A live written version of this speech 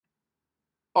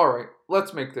Alright,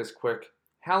 let's make this quick.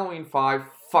 Halloween 5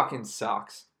 fucking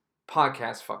sucks.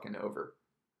 Podcast fucking over.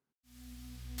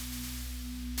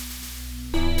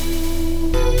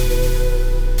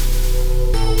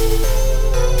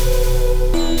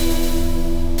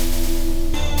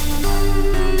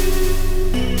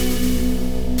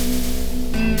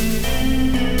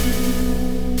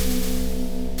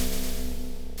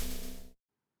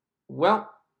 Well,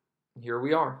 here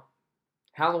we are.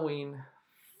 Halloween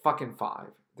fucking 5.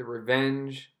 The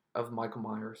Revenge of Michael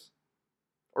Myers.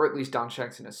 Or at least Don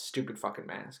Shanks in a stupid fucking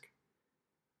mask.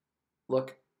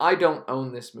 Look, I don't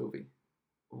own this movie.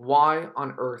 Why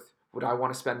on earth would I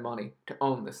want to spend money to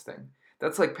own this thing?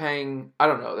 That's like paying, I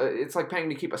don't know, it's like paying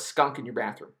to keep a skunk in your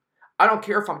bathroom. I don't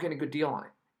care if I'm getting a good deal on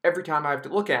it. Every time I have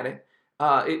to look at it,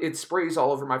 it sprays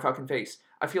all over my fucking face.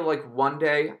 I feel like one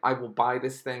day I will buy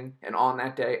this thing, and on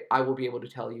that day, I will be able to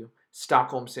tell you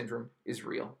Stockholm Syndrome is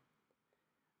real.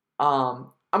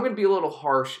 I'm going to be a little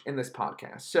harsh in this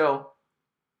podcast. So,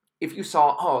 if you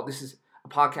saw, this is a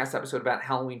podcast episode about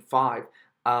Halloween 5,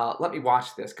 let me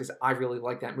watch this because I really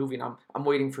like that movie and I'm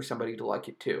waiting for somebody to like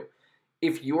it too.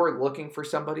 If you're looking for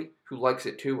somebody who likes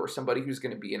it too, or somebody who's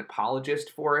going to be an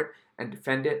apologist for it and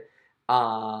defend it,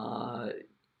 I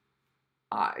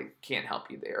can't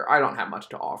help you there. I don't have much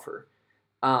to offer.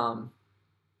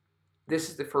 This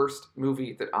is the first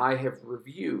movie that I have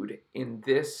reviewed in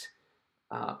this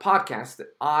podcast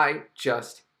that I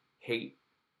just hate.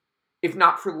 If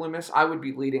not for Loomis, I would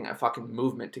be leading a fucking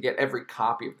movement to get every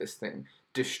copy of this thing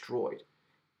destroyed.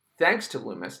 Thanks to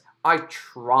Loomis, I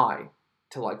try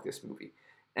to like this movie.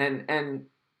 And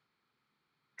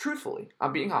truthfully,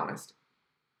 I'm being honest,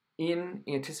 in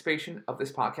anticipation of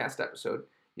this podcast episode,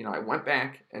 I went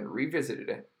back and revisited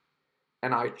it,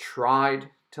 and I tried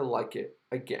to like it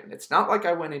again. It's not like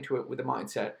I went into it with a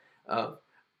mindset of,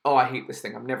 I hate this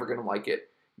thing, I'm never going to like it.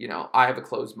 I have a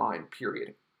closed mind,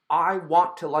 period. I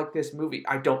want to like this movie.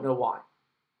 I don't know why.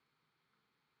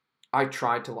 I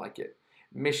tried to like it.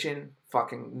 Mission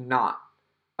fucking not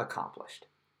accomplished.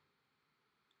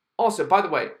 Also, by the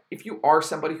way, if you are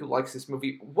somebody who likes this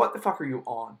movie, what the fuck are you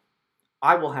on?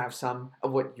 I will have some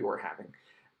of what you're having.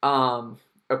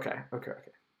 Okay.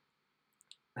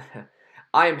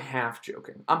 I am half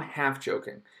joking. I'm half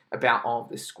joking about all of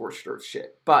this scorched earth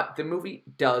shit. But the movie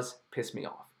does piss me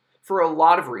off. For a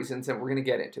lot of reasons, and we're going to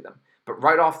get into them. But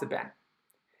right off the bat,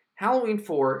 Halloween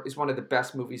 4 is one of the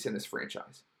best movies in this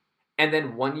franchise. And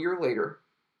then 1 year later,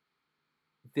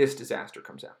 this disaster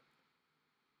comes out.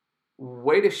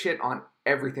 Way to shit on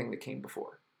everything that came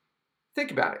before.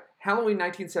 Think about it. Halloween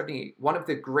 1978, one of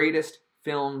the greatest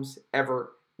films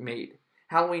ever made.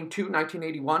 Halloween 2,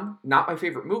 1981, not my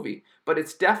favorite movie, but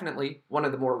it's definitely one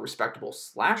of the more respectable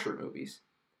slasher movies.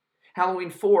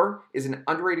 Halloween 4 is an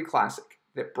underrated classic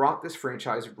that brought this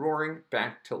franchise roaring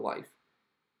back to life.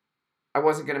 I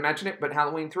wasn't going to mention it, but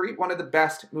Halloween 3, one of the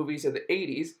best movies of the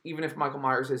 80s, even if Michael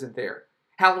Myers isn't there.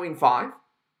 Halloween 5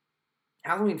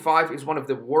 is one of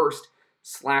the worst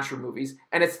slasher movies,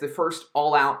 and it's the first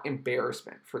all-out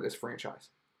embarrassment for this franchise.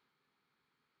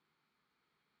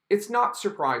 It's not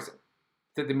surprising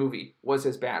that the movie was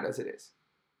as bad as it is.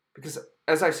 Because,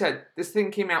 as I said, this thing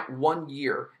came out 1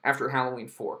 year after Halloween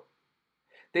 4.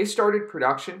 They started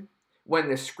production when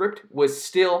the script was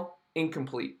still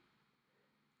incomplete.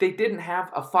 They didn't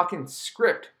have a fucking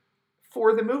script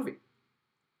for the movie.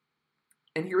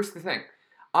 And here's the thing.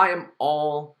 I am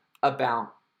all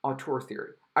about auteur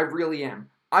theory. I really am.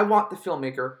 I want the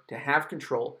filmmaker to have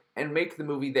control and make the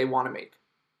movie they want to make.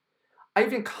 I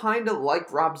even kind of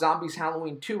like Rob Zombie's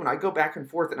Halloween 2, and I go back and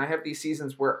forth, and I have these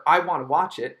seasons where I want to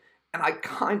watch it, and I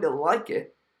kind of like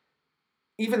it,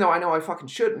 even though I know I fucking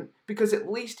shouldn't, because at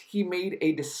least he made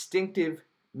a distinctive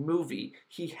movie.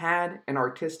 He had an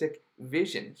artistic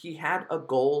vision. He had a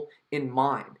goal in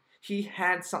mind. He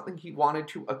had something he wanted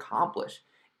to accomplish,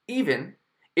 even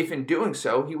if in doing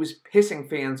so, he was pissing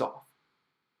fans off.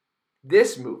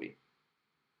 This movie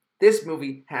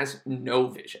has no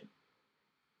vision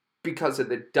because of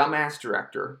the dumbass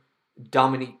director,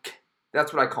 Dominique.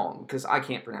 That's what I call him because I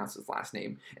can't pronounce his last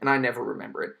name, and I never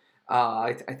remember it.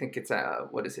 I think it's,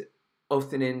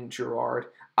 Othenin Girard.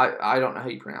 I don't know how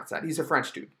you pronounce that. He's a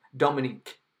French dude.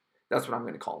 Dominique. That's what I'm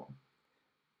going to call him.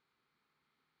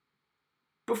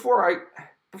 Before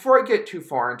I get too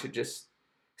far into just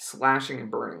slashing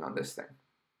and burning on this thing,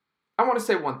 I want to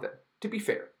say one thing. To be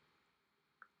fair,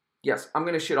 yes, I'm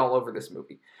going to shit all over this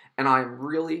movie, and I'm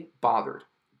really bothered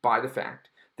by the fact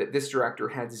that this director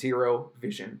had zero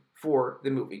vision for the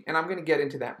movie, and I'm going to get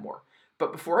into that more.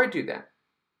 But before I do that,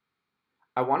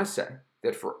 I want to say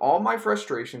that for all my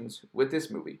frustrations with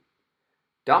this movie,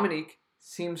 Dominique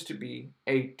seems to be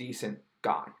a decent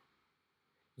guy.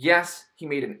 Yes, he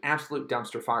made an absolute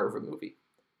dumpster fire of a movie.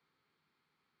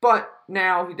 But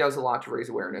now he does a lot to raise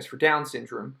awareness for Down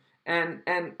syndrome. And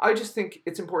I just think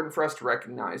it's important for us to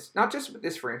recognize, not just with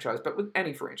this franchise, but with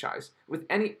any franchise, with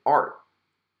any art,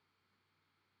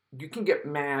 you can get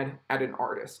mad at an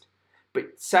artist,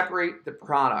 but separate the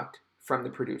product from the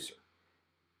producer.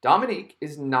 Dominique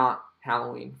is not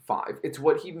Halloween 5. It's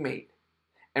what he made.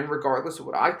 And regardless of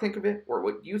what I think of it, or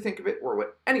what you think of it, or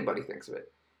what anybody thinks of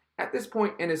it, at this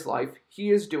point in his life,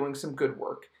 he is doing some good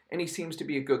work, and he seems to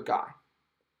be a good guy.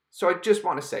 So I just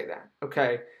want to say that,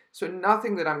 okay? So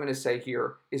nothing that I'm going to say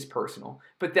here is personal.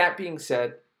 But that being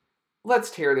said, let's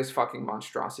tear this fucking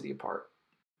monstrosity apart.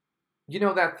 You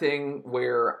know that thing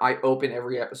where I open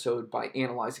every episode by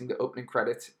analyzing the opening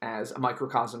credits as a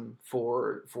microcosm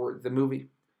for the movie?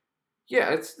 Yeah,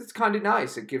 it's kind of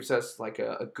nice. It gives us like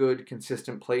a good,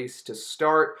 consistent place to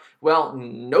start. Well,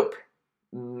 nope,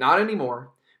 not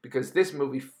anymore. Because this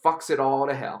movie fucks it all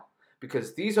to hell.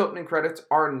 Because these opening credits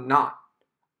are not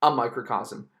a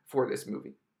microcosm for this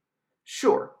movie.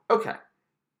 Sure, okay.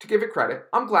 To give it credit,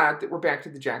 I'm glad that we're back to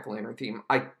the jack-o'-lantern theme,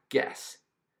 I guess.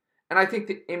 And I think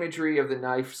the imagery of the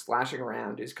knife slashing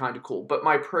around is kind of cool. But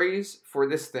my praise for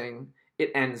this thing,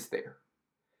 it ends there.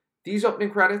 These opening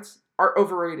credits are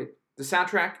overrated. The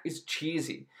soundtrack is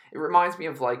cheesy. It reminds me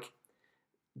of like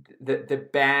the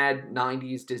bad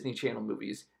 90s Disney Channel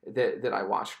movies that I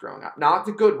watched growing up. Not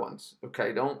the good ones,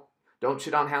 okay? Don't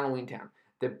shit on Halloween Town.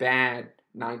 The bad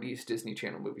 90s Disney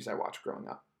Channel movies I watched growing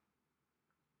up.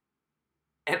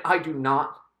 And I do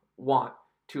not want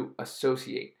to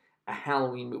associate a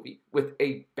Halloween movie with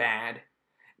a bad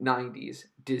 90s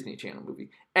Disney Channel movie.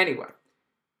 Anyway,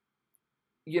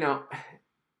 you know,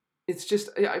 it's just,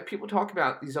 people talk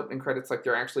about these opening credits like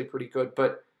they're actually pretty good,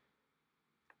 but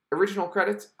original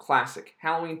credits, classic.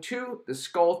 Halloween 2, the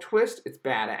skull twist, it's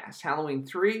badass. Halloween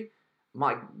 3,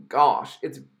 my gosh,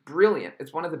 it's brilliant.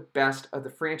 It's one of the best of the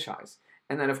franchise.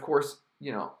 And then, of course,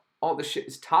 you know, all this shit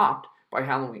is topped by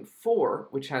Halloween 4,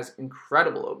 which has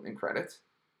incredible opening credits.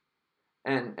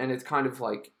 And it's kind of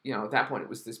like, you know, at that point it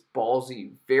was this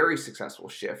ballsy, very successful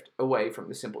shift away from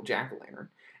the simple jack-o'-lantern.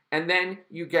 And then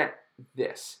you get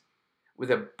this,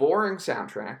 with a boring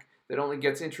soundtrack that only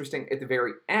gets interesting at the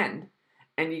very end,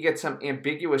 and you get some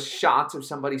ambiguous shots of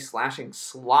somebody slashing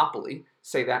sloppily.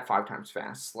 Say that 5 times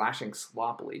fast. Slashing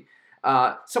sloppily.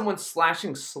 Someone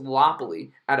slashing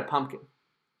sloppily at a pumpkin.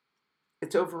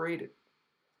 It's overrated.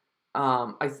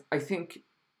 I think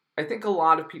a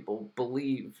lot of people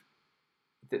believe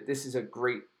that this is a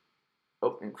great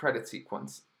opening credit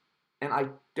sequence, and I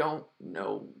don't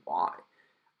know why.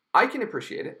 I can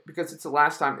appreciate it because it's the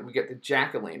last time that we get the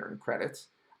jack-o'-lantern credits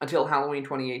until Halloween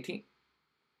 2018.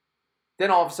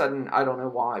 Then all of a sudden, I don't know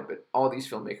why, but all these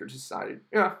filmmakers decided,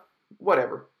 yeah,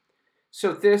 whatever.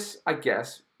 So this, I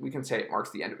guess, we can say it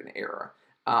marks the end of an era.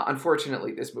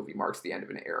 Unfortunately, this movie marks the end of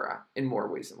an era in more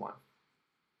ways than one.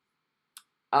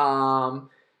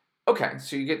 Okay,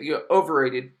 so you get the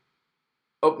overrated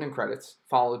opening credits,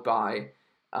 followed by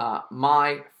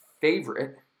my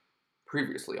favorite,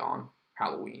 previously on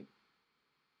Halloween.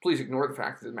 Please ignore the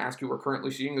fact that the mask you are currently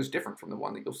seeing is different from the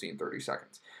one that you'll see in 30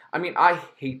 seconds. I mean, I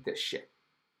hate this shit.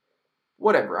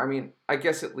 Whatever, I mean, I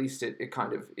guess at least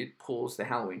it pulls the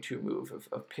Halloween 2 move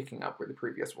of picking up where the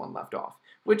previous one left off,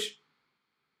 which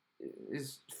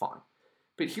is fine.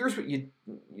 But here's what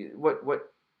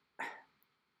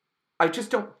I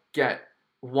just don't get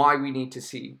why we need to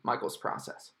see Michael's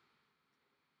process.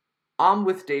 I'm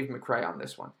with Dave McRae on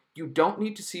this one. You don't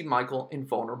need to see Michael in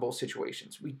vulnerable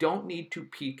situations. We don't need to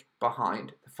peek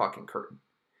behind the fucking curtain.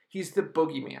 He's the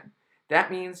boogeyman.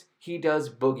 That means he does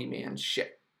boogeyman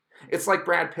shit. It's like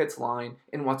Brad Pitt's line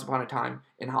in Once Upon a Time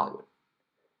in Hollywood.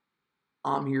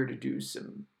 I'm here to do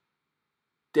some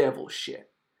devil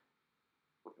shit.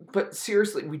 But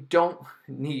seriously, we don't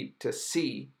need to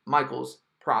see Michael's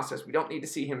process. We don't need to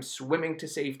see him swimming to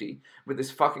safety with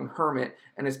his fucking hermit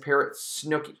and his parrot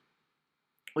Snooky.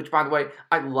 Which, by the way,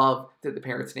 I love that the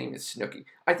parrot's name is Snooky.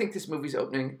 I think this movie's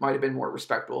opening might have been more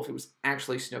respectable if it was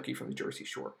actually Snooky from the Jersey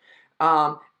Shore.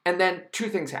 And then 2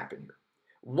 things happen here.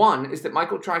 One is that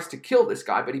Michael tries to kill this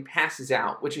guy, but he passes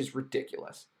out, which is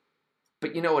ridiculous.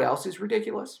 But you know what else is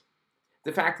ridiculous?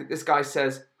 The fact that this guy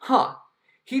says,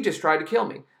 he just tried to kill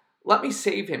me. Let me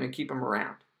save him and keep him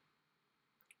around.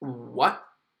 What?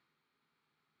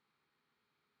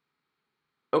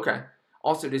 Okay.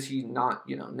 Also, does he not,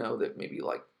 know that maybe,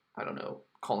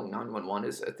 calling 911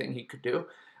 is a thing he could do?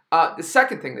 The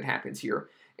second thing that happens here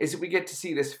is that we get to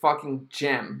see this fucking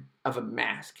gem of a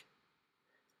mask.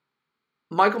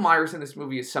 Michael Myers in this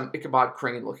movie is some Ichabod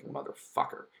Crane-looking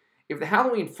motherfucker. if the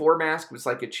Halloween 4 mask was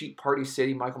like a cheap Party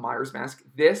City Michael Myers mask,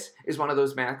 this is one of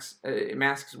those masks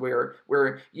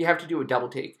where you have to do a double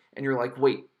take, and you're like,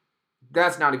 wait,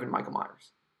 that's not even Michael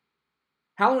Myers.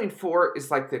 Halloween 4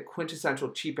 is like the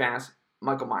quintessential cheap-ass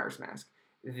Michael Myers mask.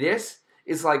 This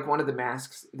is like one of the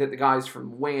masks that the guys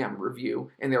from Wham review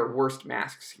in their worst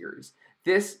mask series.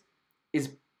 This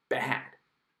is bad.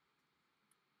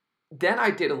 Then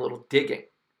I did a little digging,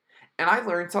 and I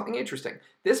learned something interesting.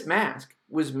 This mask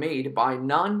was made by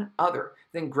none other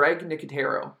than Greg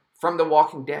Nicotero from The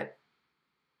Walking Dead.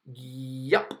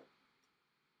 Yup.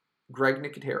 Greg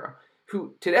Nicotero,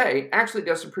 who today actually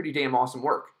does some pretty damn awesome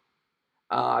work.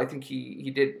 I think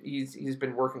he's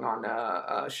been working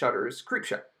on Shudder's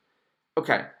Creepshow.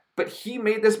 Okay, but he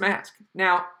made this mask.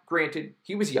 Now, granted,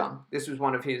 he was young. This was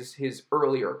one of his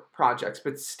earlier projects,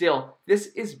 but still, this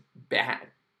is bad.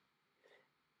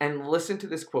 And listen to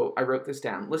this quote. I wrote this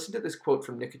down. Listen to this quote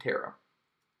from Nicotero.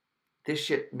 This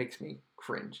shit makes me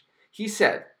cringe. He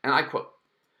said, and I quote,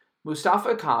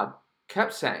 Mustafa Akkad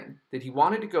kept saying that he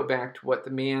wanted to go back to what the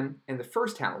man in the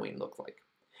first Halloween looked like.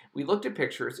 We looked at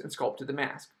pictures and sculpted the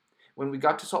mask. When we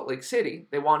got to Salt Lake City,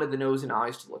 they wanted the nose and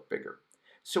eyes to look bigger.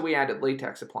 So we added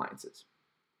latex appliances.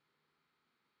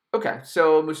 Okay,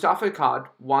 so Mustafa Akkad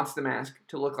wants the mask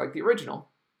to look like the original,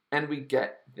 and we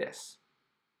get this.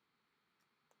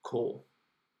 Cool.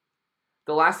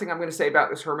 The last thing I'm going to say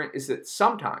about this hermit is that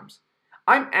sometimes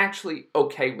I'm actually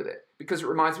okay with it, because it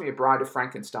reminds me of Bride of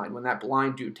Frankenstein when that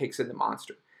blind dude takes in the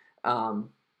monster.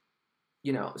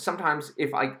 Sometimes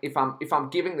if I'm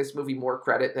giving this movie more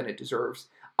credit than it deserves,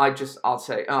 I'll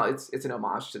say, oh, it's an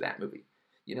homage to that movie.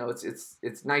 It's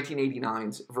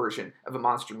 1989's version of a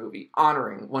monster movie,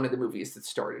 honoring one of the movies that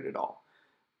started it all.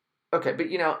 Okay, but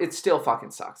it still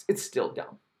fucking sucks. It's still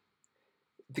dumb.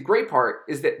 The great part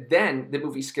is that then the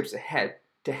movie skips ahead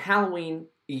to Halloween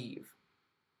Eve.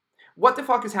 What the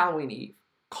fuck is Halloween Eve?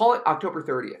 Call it October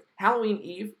 30th. Halloween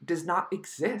Eve does not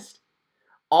exist.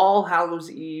 All Hallows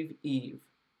Eve.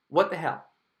 What the hell?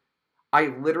 I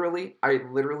literally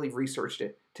researched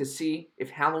it to see if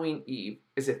Halloween Eve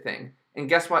is a thing. And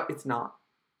guess what? It's not.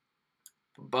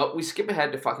 But we skip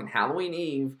ahead to fucking Halloween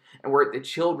Eve, and we're at the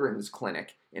children's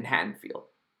clinic in Haddonfield.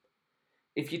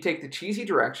 If you take the cheesy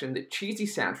direction, the cheesy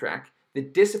soundtrack, the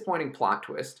disappointing plot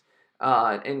twist,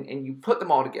 and you put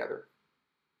them all together,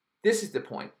 this is the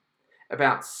point.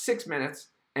 About 6 minutes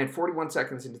and 41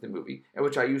 seconds into the movie, at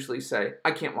which I usually say,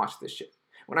 I can't watch this shit.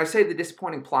 When I say the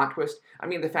disappointing plot twist, I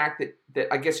mean the fact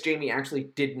that I guess Jamie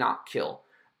actually did not kill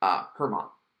her mom.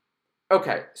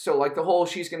 Okay, so like the whole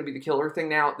she's going to be the killer thing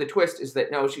now, the twist is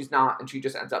that no, she's not, and she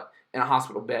just ends up in a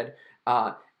hospital bed.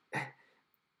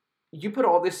 You put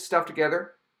all this stuff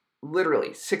together,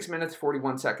 literally 6 minutes,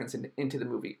 41 seconds into the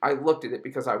movie. I looked at it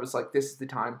because I was like, this is the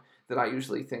time that I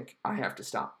usually think I have to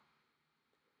stop.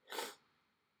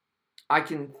 I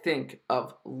can think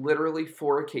of literally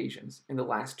 4 occasions in the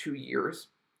last 2 years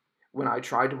when I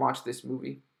tried to watch this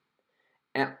movie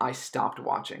and I stopped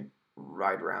watching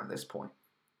right around this point.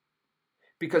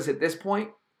 Because at this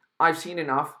point, I've seen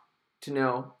enough to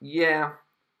know, yeah,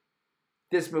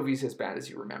 this movie's as bad as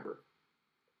you remember.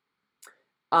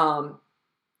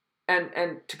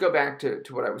 And to go back to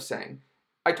what I was saying,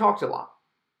 I talked a lot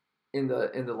in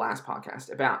the last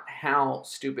podcast about how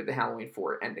stupid the Halloween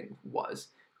 4 ending was,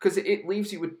 because it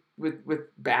leaves you with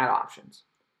bad options,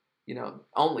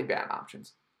 only bad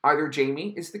options. Either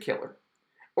Jamie is the killer,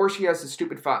 or she has a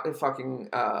stupid fucking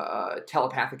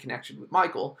telepathic connection with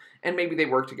Michael, and maybe they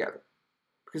work together,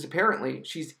 because apparently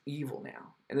she's evil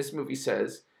now, and this movie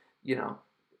says,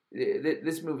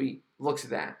 this movie looks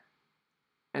at that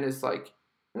and is like,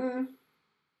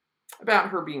 about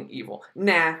her being evil.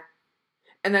 Nah.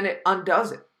 And then it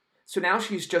undoes it. So now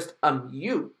she's just a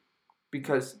mute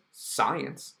because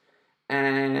science.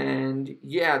 And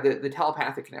yeah, the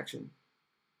telepathic connection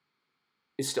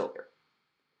is still there.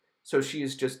 So she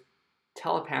is just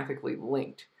telepathically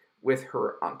linked with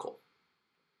her uncle.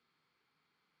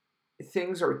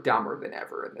 Things are dumber than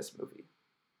ever in this movie.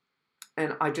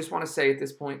 And I just want to say at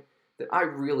this point that I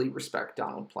really respect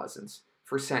Donald Pleasance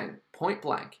for saying point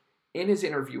blank in his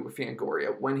interview with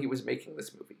Fangoria when he was making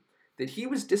this movie that he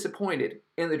was disappointed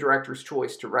in the director's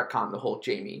choice to retcon the whole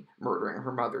Jamie murdering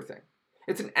her mother thing.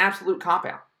 It's an absolute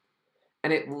cop-out.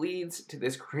 And it leads to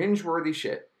this cringeworthy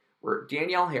shit where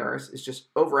Danielle Harris is just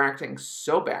overacting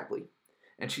so badly,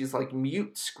 and she's like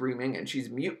mute screaming and she's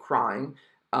mute crying,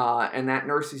 and that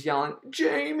nurse is yelling,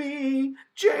 Jamie,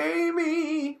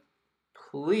 Jamie.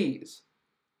 Please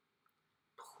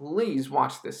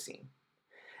watch this scene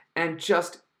and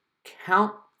just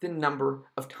count the number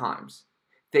of times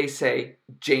they say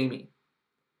Jamie.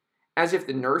 As if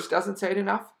the nurse doesn't say it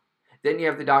enough, Then you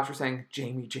have the doctor saying,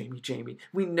 Jamie, Jamie, Jamie.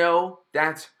 We know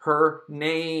that's her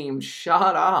name.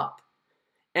 Shut up.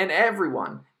 And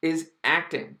everyone is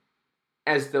acting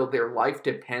as though their life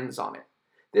depends on it.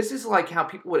 This is like how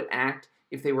people would act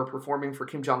if they were performing for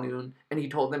Kim Jong-un and he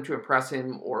told them to impress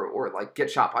him or like get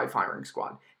shot by a firing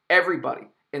squad. Everybody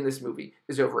in this movie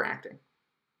is overacting.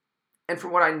 And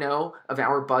from what I know of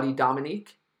our buddy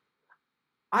Dominique,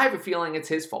 I have a feeling it's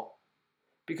his fault.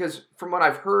 Because from what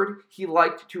I've heard, he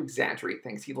liked to exaggerate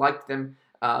things. He liked them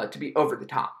to be over the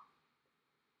top.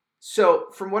 So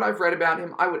from what I've read about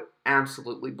him, I would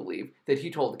absolutely believe that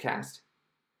he told the cast,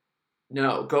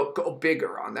 no, go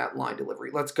bigger on that line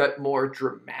delivery. Let's get more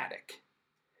dramatic.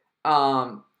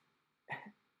 And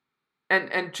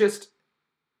just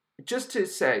to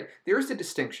say, there's a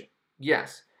distinction.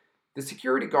 Yes, the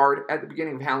security guard at the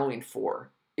beginning of Halloween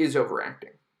 4 is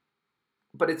overacting.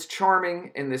 But it's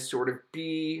charming in this sort of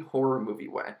B horror movie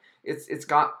way. It's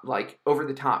got like over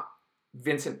the top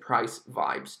Vincent Price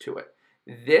vibes to it.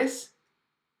 This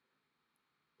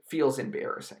feels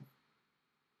embarrassing.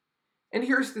 And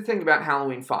here's the thing about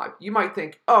Halloween 5. You might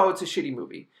think, oh, it's a shitty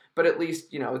movie, but at least,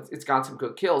 it's got some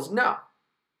good kills. No.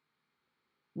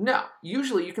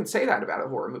 Usually you can say that about a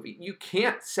horror movie. You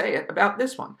can't say it about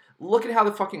this one. Look at how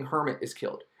the fucking hermit is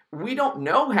killed. We don't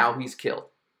know how he's killed.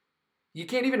 You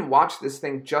can't even watch this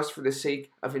thing just for the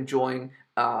sake of enjoying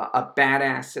a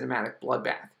badass cinematic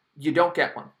bloodbath. You don't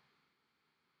get one.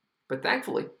 But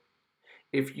thankfully,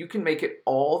 if you can make it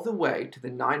all the way to the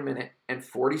 9-minute and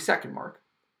 40-second mark,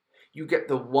 you get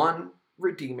the one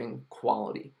redeeming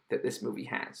quality that this movie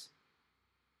has.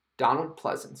 Donald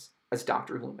Pleasance as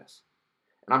Dr. Loomis.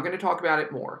 And I'm going to talk about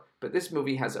it more, but this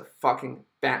movie has a fucking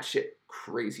batshit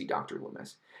crazy Dr.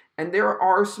 Loomis. And there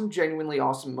are some genuinely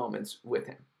awesome moments with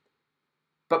him.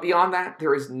 But beyond that,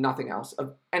 there is nothing else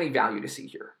of any value to see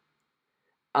here.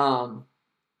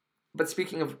 But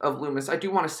speaking of Loomis, I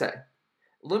do want to say,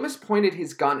 Loomis pointed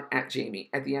his gun at Jamie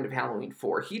at the end of Halloween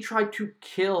 4. He tried to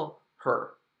kill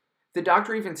her. The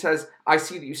doctor even says, I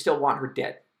see that you still want her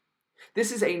dead.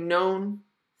 This is a known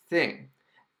thing,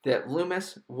 that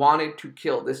Loomis wanted to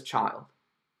kill this child.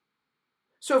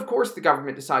 So of course the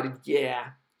government decided, yeah,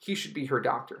 he should be her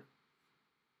doctor.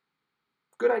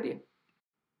 Good idea.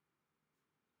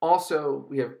 Also,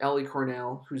 we have Ellie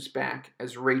Cornell, who's back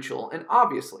as Rachel, and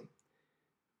obviously,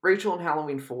 Rachel in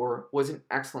Halloween 4 was an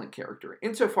excellent character,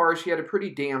 insofar as she had a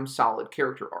pretty damn solid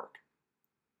character arc.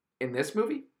 In this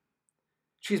movie,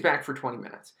 she's back for 20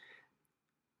 minutes.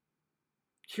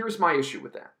 Here's my issue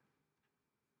with that.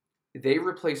 They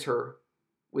replace her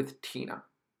with Tina.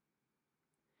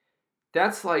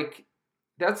 That's like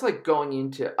going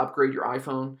in to upgrade your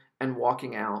iPhone and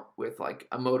walking out with like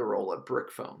a Motorola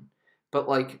brick phone. But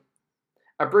like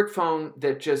a brick phone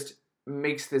that just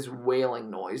makes this wailing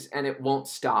noise and it won't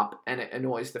stop and it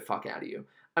annoys the fuck out of you.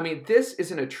 I mean, this is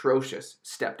an atrocious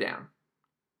step down.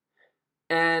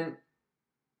 And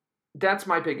that's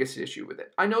my biggest issue with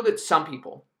it. I know that some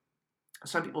people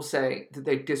say that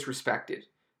they disrespected,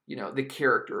 the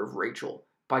character of Rachel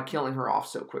by killing her off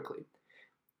so quickly.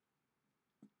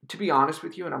 To be honest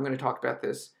with you, and I'm going to talk about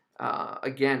this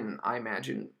again, I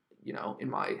imagine, in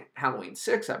my Halloween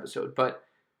 6 episode, but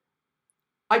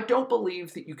I don't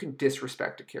believe that you can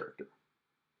disrespect a character.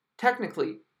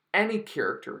 Technically, any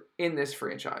character in this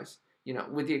franchise,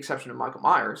 with the exception of Michael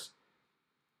Myers,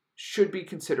 should be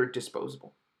considered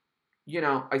disposable.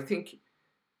 I think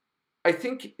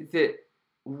that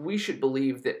we should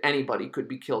believe that anybody could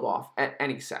be killed off at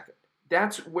any second.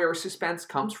 That's where suspense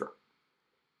comes from.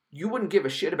 You wouldn't give a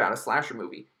shit about a slasher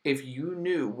movie if you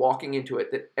knew walking into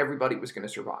it that everybody was going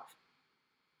to survive.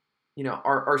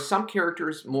 Are some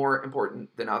characters more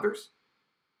important than others?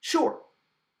 Sure.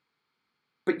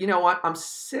 But you know what? I'm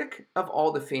sick of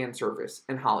all the fan service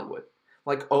in Hollywood.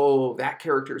 Like, oh, that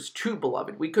character's too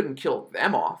beloved. We couldn't kill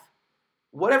them off.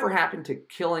 Whatever happened to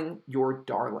killing your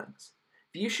darlings?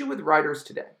 The issue with writers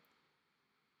today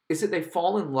is that they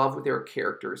fall in love with their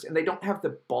characters and they don't have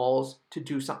the balls to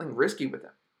do something risky with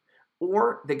them.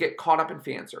 Or they get caught up in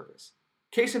fan service.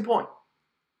 Case in point,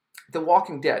 The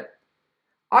Walking Dead.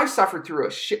 I suffered through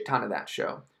a shit ton of that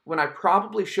show when I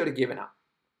probably should have given up.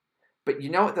 But you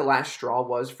know what the last straw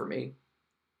was for me?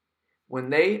 When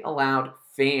they allowed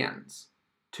fans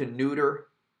to neuter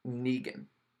Negan.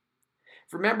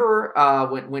 Remember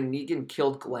when Negan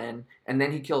killed Glenn and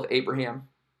then he killed Abraham?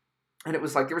 And it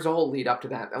was like, there was a whole lead up to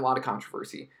that, a lot of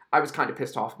controversy. I was kind of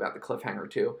pissed off about the cliffhanger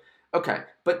too. Okay,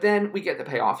 but then we get the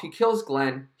payoff. He kills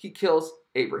Glenn, he kills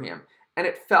Abraham. And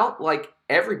it felt like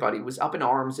everybody was up in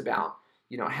arms about,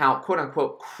 how quote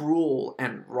unquote cruel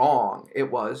and wrong it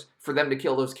was for them to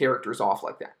kill those characters off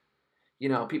like that. You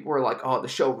know, people were like, "Oh, the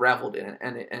show reveled in it,"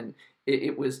 and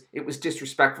it was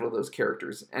disrespectful to those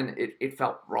characters, and it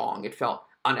felt wrong. It felt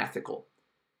unethical.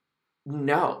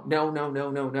 No, no, no, no,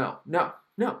 no, no, no,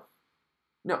 no,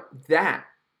 no. That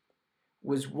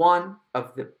was one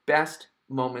of the best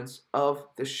moments of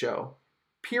the show,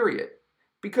 period.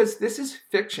 Because this is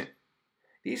fiction.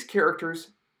 These characters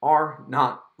are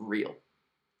not real.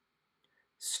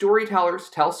 Storytellers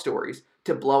tell stories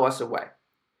to blow us away.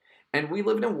 And we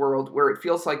live in a world where it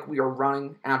feels like we are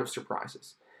running out of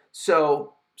surprises.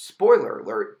 So, spoiler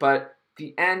alert, but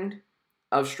the end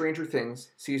of Stranger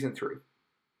Things Season 3.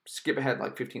 Skip ahead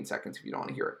like 15 seconds if you don't want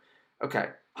to hear it. Okay,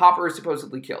 Hopper is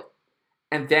supposedly killed.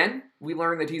 And then we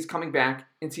learn that he's coming back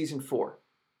in Season 4.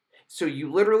 So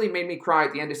you literally made me cry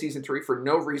at the end of Season 3 for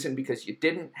no reason because you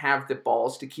didn't have the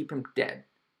balls to keep him dead.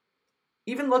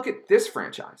 Even look at this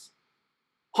franchise.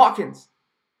 Hawkins.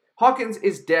 Hawkins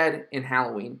is dead in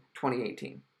Halloween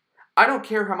 2018. I don't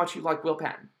care how much you like Will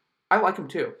Patton. I like him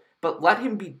too. But let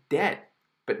him be dead.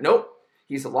 But nope.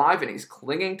 He's alive and he's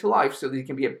clinging to life so that he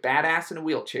can be a badass in a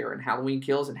wheelchair and Halloween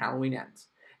kills and Halloween ends.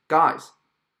 Guys,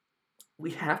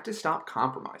 we have to stop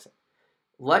compromising.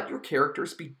 Let your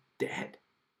characters be dead.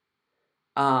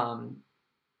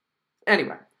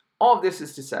 Anyway, all of this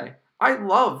is to say, I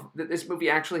love that this movie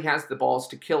actually has the balls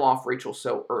to kill off Rachel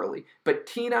so early. But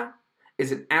Tina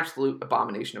is an absolute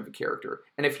abomination of a character.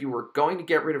 And if you were going to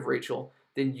get rid of Rachel,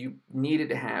 then you needed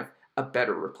to have a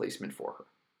better replacement for her.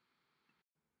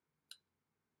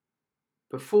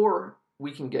 Before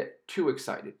we can get too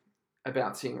excited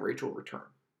about seeing Rachel return,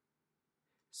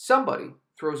 somebody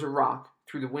throws a rock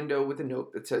through the window with a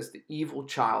note that says the evil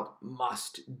child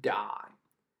must die.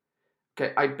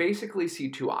 Okay, I basically see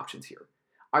two options here.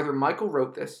 Either Michael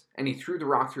wrote this and he threw the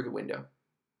rock through the window,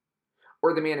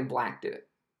 or the man in black did it.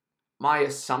 My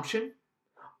assumption,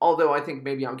 although I think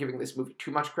maybe I'm giving this movie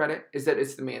too much credit, is that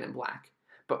it's the man in black.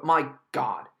 But my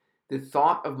God, the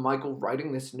thought of Michael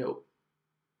writing this note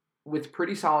with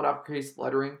pretty solid uppercase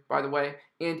lettering, by the way,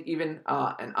 and even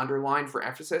an underline for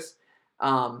emphasis,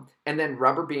 and then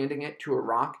rubber banding it to a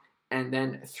rock and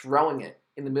then throwing it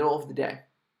in the middle of the day.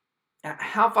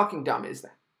 How fucking dumb is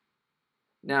that?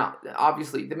 Now,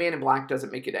 obviously, the Man in Black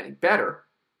doesn't make it any better,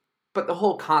 but the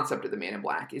whole concept of the Man in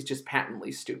Black is just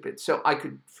patently stupid, so I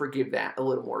could forgive that a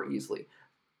little more easily.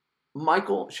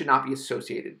 Michael should not be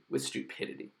associated with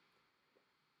stupidity.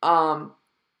 And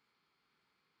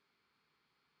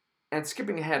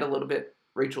skipping ahead a little bit,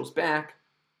 Rachel's back.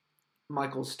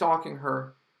 Michael's stalking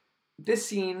her. This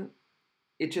scene,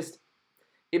 it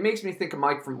makes me think of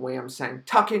Mike from Wham saying,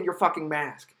 "Tuck in your fucking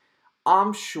mask."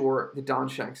 I'm sure that Don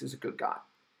Shanks is a good guy.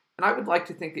 And I would like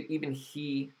to think that even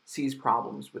he sees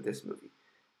problems with this movie.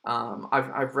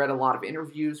 I've read a lot of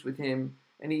interviews with him,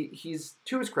 and he's,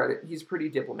 to his credit, he's pretty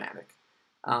diplomatic.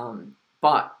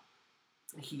 But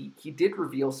he did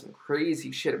reveal some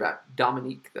crazy shit about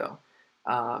Dominique, though.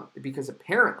 Because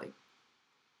apparently,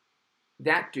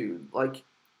 that dude, like,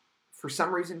 for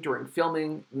some reason during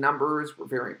filming, numbers were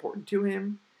very important to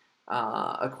him.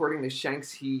 According to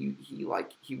Shanks, he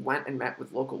went and met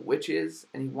with local witches,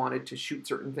 and he wanted to shoot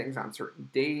certain things on certain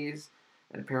days.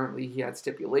 And apparently, he had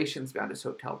stipulations about his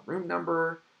hotel room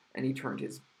number, and he turned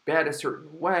his bed a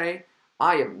certain way.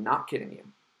 I am not kidding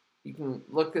you. You can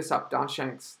look this up. Don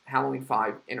Shanks' Halloween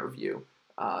 5 interview.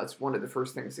 It's one of the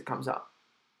first things that comes up.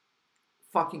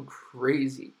 Fucking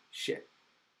crazy shit.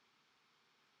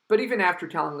 But even after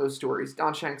telling those stories,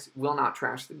 Don Shanks will not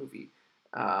trash the movie.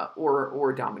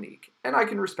 Or Dominique. And I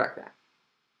can respect that.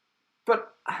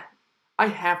 But I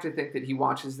have to think that he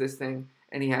watches this thing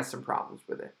and he has some problems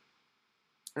with it.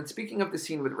 And speaking of the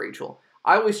scene with Rachel,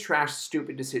 I always trash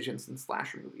stupid decisions in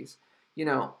slasher movies. You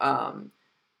know,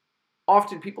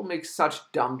 often people make such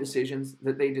dumb decisions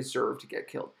that they deserve to get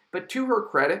killed. But to her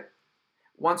credit,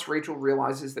 once Rachel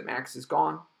realizes that Max is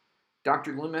gone,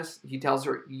 Dr. Loomis, he tells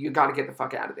her, "You got to get the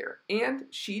fuck out of there." And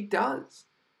she does.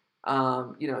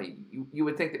 You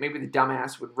would think that maybe the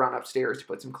dumbass would run upstairs to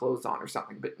put some clothes on or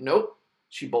something, but nope,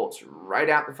 she bolts right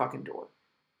out the fucking door.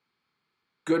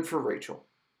 Good for Rachel.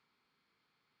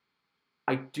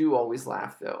 I do always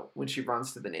laugh, though, when she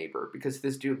runs to the neighbor, because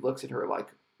this dude looks at her like,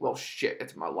 well, shit,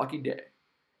 it's my lucky day.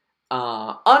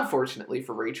 Unfortunately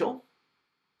for Rachel,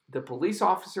 the police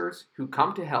officers who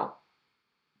come to help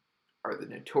are the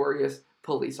notorious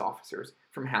police officers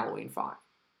from Halloween 5.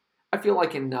 I feel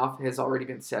like enough has already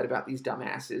been said about these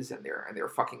dumbasses and their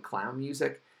fucking clown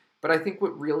music, but I think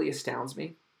what really astounds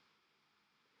me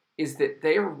is that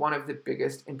they are one of the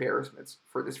biggest embarrassments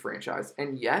for this franchise,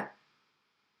 and yet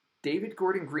David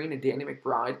Gordon Green and Danny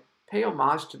McBride pay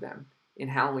homage to them in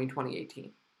Halloween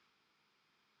 2018.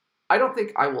 I don't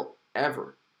think I will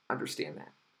ever understand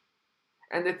that.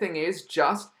 And the thing is,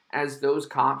 just as those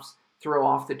cops throw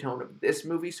off the tone of this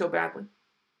movie so badly,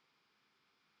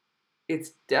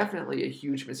 it's definitely a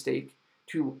huge mistake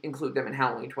to include them in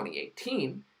Halloween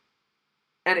 2018.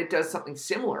 And it does something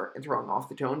similar in throwing off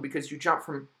the tone, because you jump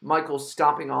from Michael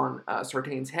stomping on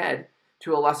Sartain's head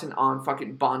to a lesson on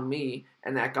fucking banh mi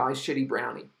and that guy's shitty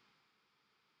brownie.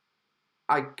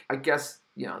 I guess,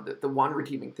 you know, the one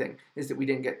redeeming thing is that we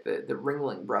didn't get the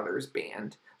Ringling Brothers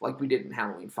band like we did in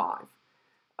Halloween 5.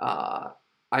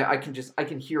 I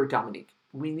can hear Dominique.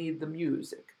 We need the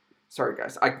music. Sorry,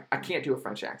 guys. I can't do a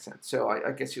French accent, so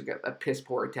I guess you'll get a piss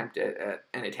poor attempt at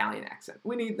an Italian accent.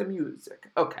 We need the music.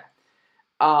 Okay.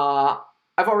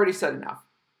 I've already said enough.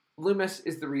 Loomis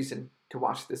is the reason to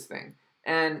watch this thing.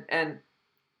 And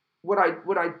what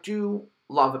I do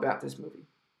love about this movie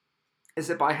is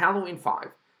that by Halloween 5,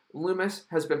 Loomis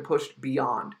has been pushed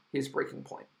beyond his breaking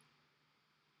point.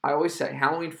 I always say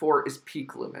Halloween 4 is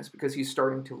peak Loomis because he's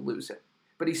starting to lose it.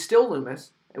 But he's still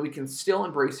Loomis, and we can still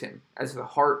embrace him as the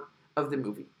heart of the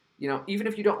movie. You know, even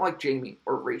if you don't like Jamie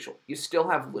or Rachel, you still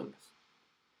have Loomis.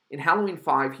 In Halloween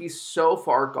 5, he's so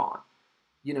far gone.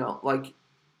 You know, like,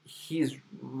 he's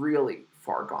really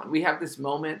far gone. We have this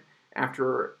moment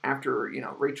after you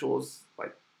know, Rachel's,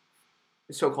 like,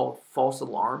 so-called false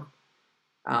alarm.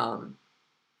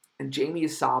 And Jamie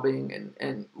is sobbing,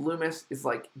 and Loomis is,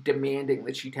 like, demanding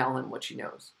that she tell him what she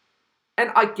knows. And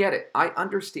I get it. I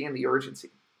understand the urgency.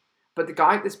 But the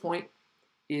guy at this point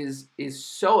is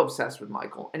so obsessed with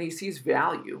Michael, and he sees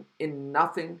value in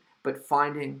nothing but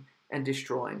finding and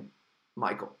destroying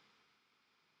Michael.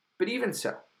 But even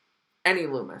so, any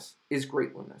Loomis is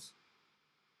great Loomis.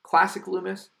 Classic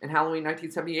Loomis in Halloween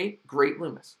 1978, great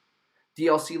Loomis.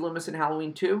 DLC Loomis in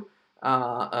Halloween 2,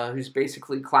 who's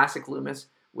basically classic Loomis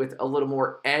with a little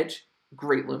more edge,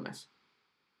 great Loomis.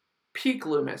 Peak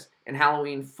Loomis in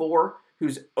Halloween 4,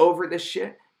 who's over this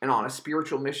shit and on a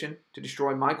spiritual mission to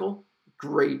destroy Michael,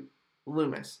 great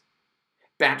Loomis.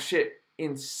 Batshit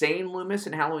insane Loomis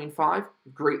in Halloween 5,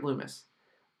 great Loomis.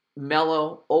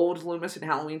 Mellow old Loomis in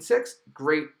Halloween 6,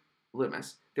 great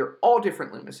Loomis. They're all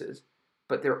different Loomises,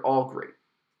 but they're all great.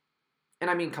 And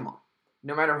I mean, come on.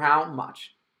 No matter how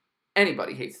much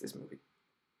anybody hates this movie,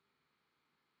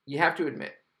 you have to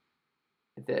admit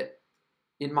that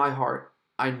in my heart,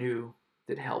 I knew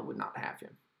that hell would not have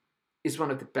him. Is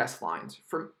one of the best lines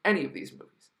from any of these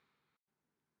movies.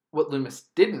 What Loomis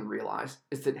didn't realize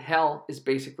is that hell is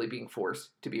basically being forced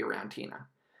to be around Tina.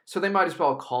 So they might as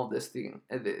well call this thing,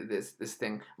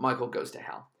 Michael Goes to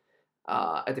Hell.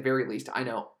 At the very least, I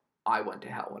know I went to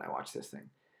hell when I watched this thing.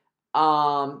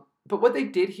 But what they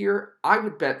did here, I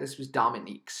would bet this was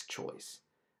Dominique's choice.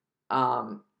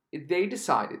 They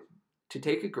decided to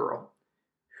take a girl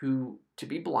who, to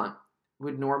be blunt,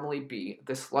 would normally be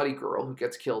the slutty girl who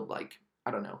gets killed, like,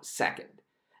 I don't know, second.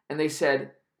 And they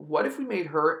said, what if we made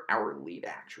her our lead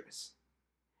actress?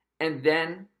 And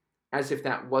then, as if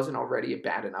that wasn't already a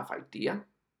bad enough idea,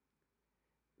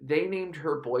 they named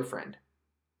her boyfriend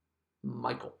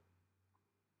Michael.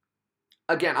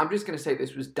 Again, I'm just going to say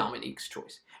this was Dominique's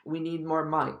choice. We need more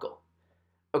Michael.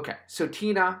 Okay, so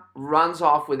Tina runs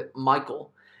off with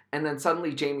Michael, and then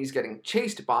suddenly Jamie's getting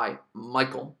chased by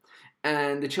Michael,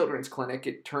 and the children's clinic,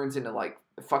 it turns into like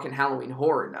fucking Halloween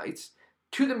Horror Nights.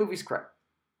 To the movie's credit,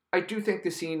 I do think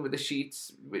the scene with the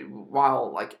sheets,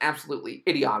 while like absolutely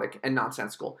idiotic and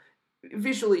nonsensical,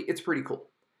 visually it's pretty cool.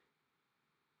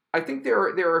 I think there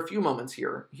are a few moments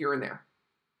here and there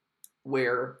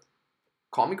where,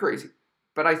 call me crazy,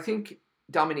 but I think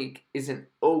Dominique is an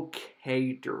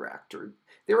okay director.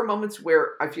 There are moments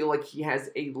where I feel like he has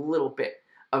a little bit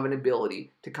of an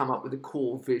ability to come up with a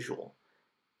cool visual.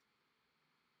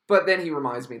 But then he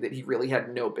reminds me that he really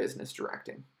had no business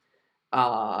directing.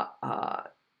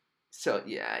 So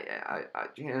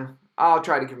yeah, I'll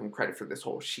try to give him credit for this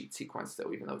whole sheet sequence,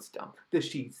 though, even though it's dumb. The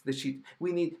sheets.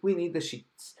 We need the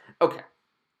sheets. Okay.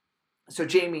 So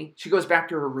Jamie, she goes back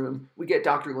to her room. We get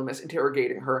Dr. Loomis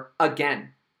interrogating her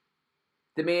again.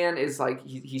 The man is like,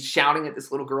 he's shouting at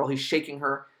this little girl. He's shaking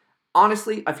her.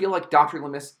 Honestly, I feel like Dr.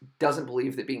 Loomis doesn't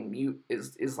believe that being mute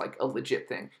is like a legit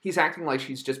thing. He's acting like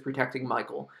she's just protecting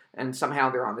Michael, and somehow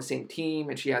they're on the same team,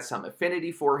 and she has some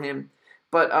affinity for him.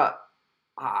 But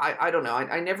I don't know.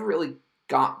 I never really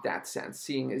got that sense,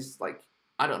 seeing as, like,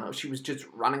 I don't know, she was just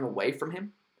running away from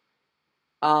him.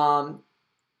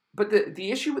 But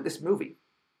the issue with this movie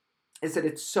is that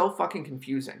it's so fucking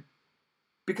confusing,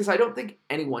 because I don't think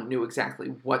anyone knew exactly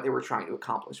what they were trying to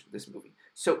accomplish with this movie.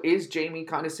 So is Jamie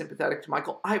kind of sympathetic to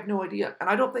Michael? I have no idea, and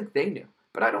I don't think they knew.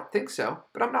 But I don't think so,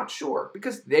 but I'm not sure,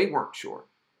 because they weren't sure.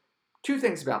 Two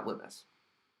things about Loomis.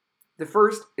 The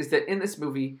first is that in this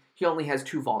movie, he only has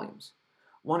 2 volumes.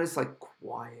 One is like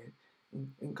quiet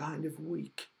and kind of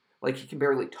weak, like he can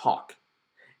barely talk.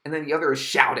 And then the other is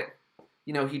shouting.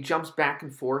 He jumps back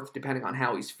and forth depending on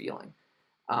how he's feeling.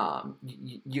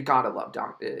 You gotta love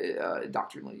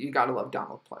Dr. Lee. You gotta love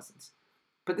Donald Pleasance.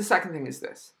 But the second thing is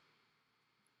this.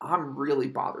 I'm really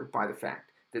bothered by the fact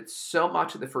that so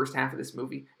much of the first half of this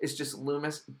movie is just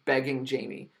Loomis begging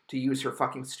Jamie to use her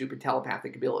fucking stupid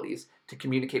telepathic abilities to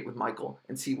communicate with Michael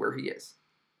and see where he is.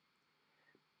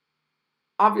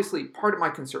 Obviously, part of my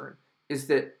concern is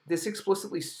that this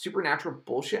explicitly supernatural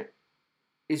bullshit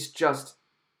is just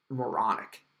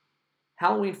moronic.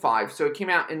 Halloween 5, so it came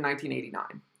out in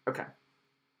 1989. Okay.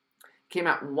 It came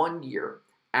out 1 year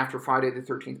after Friday the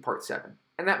 13th Part 7.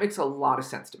 And that makes a lot of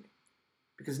sense to me.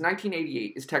 Because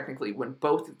 1988 is technically when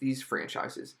both of these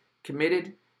franchises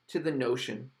committed to the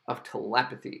notion of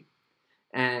telepathy.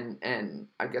 And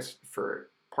I guess for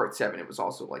Part 7 it was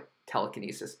also like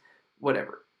telekinesis,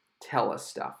 whatever, tele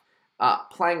stuff,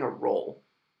 playing a role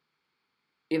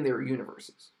in their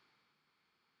universes.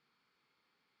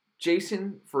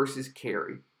 Jason versus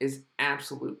Carrie is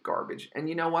absolute garbage. And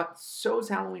you know what? So is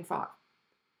Halloween 5.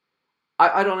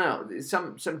 I don't know.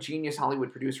 Some genius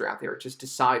Hollywood producer out there just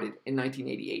decided in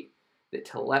 1988 that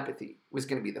telepathy was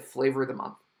going to be the flavor of the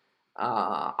month.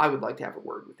 I would like to have a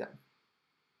word with them.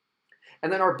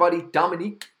 And then our buddy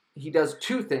Dominique, he does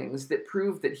 2 things that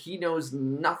prove that he knows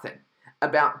nothing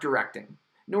about directing,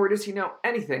 nor does he know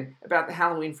anything about the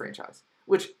Halloween franchise,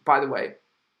 which, by the way,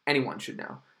 anyone should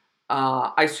know.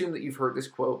 I assume that you've heard this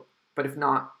quote, but if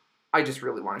not, I just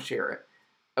really want to share it.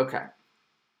 Okay.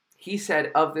 He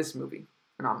said of this movie,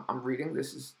 and I'm reading,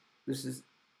 this is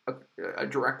a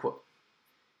direct quote.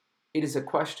 It is a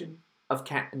question of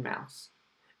cat and mouse.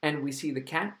 And we see the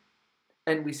cat,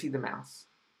 and we see the mouse.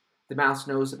 The mouse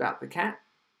knows about the cat,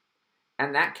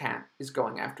 and that cat is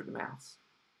going after the mouse.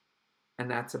 And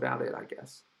that's about it, I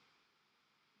guess.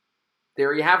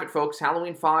 There you have it, folks.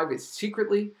 Halloween 5 is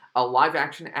secretly a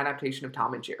live-action adaptation of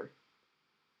Tom and Jerry.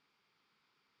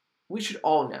 We should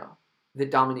all know that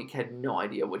Dominique had no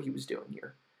idea what he was doing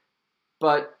here.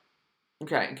 But,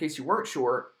 okay, in case you weren't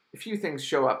sure, a few things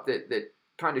show up that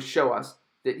kind of show us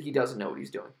that he doesn't know what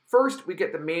he's doing. First, we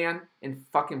get the man in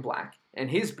fucking black, and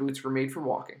his boots were made for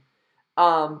walking.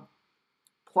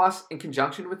 Plus, in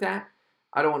conjunction with that,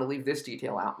 I don't want to leave this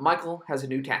detail out. Michael has a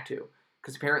new tattoo.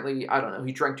 Because apparently, I don't know,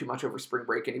 he drank too much over spring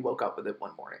break and he woke up with it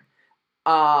one morning.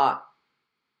 But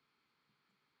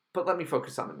let me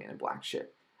focus on the man in black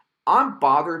shit. I'm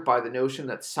bothered by the notion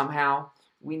that somehow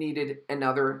we needed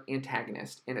another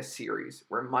antagonist in a series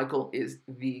where Michael is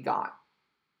the guy.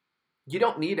 You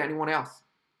don't need anyone else.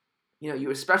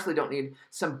 You especially don't need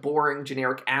some boring,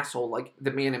 generic asshole like the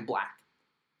man in black.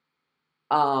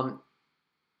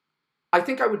 I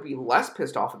think I would be less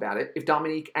pissed off about it if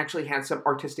Dominique actually had some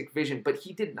artistic vision, but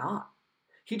he did not.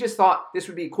 He just thought this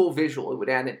would be a cool visual. It would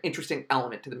add an interesting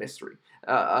element to the mystery,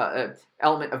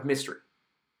 element of mystery,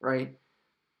 right?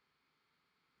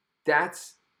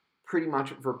 That's pretty much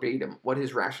verbatim what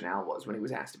his rationale was when he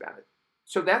was asked about it.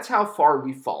 So that's how far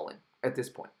we've fallen at this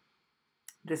point.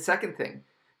 The second thing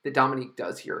that Dominique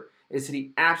does here is that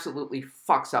he absolutely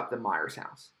fucks up the Myers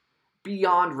house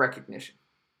beyond recognition.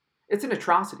 It's an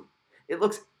atrocity. It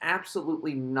looks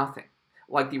absolutely nothing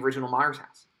like the original Myers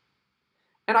house.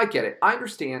 And I get it. I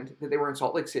understand that they were in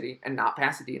Salt Lake City and not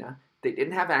Pasadena. They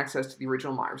didn't have access to the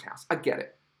original Myers house. I get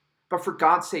it. But for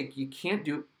God's sake, you can't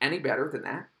do any better than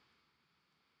that.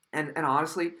 And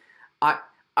honestly, I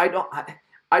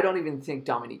don't even think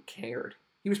Dominique cared.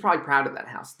 He was probably proud of that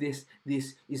house. This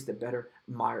is the better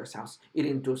Myers house. It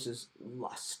induces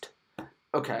lust.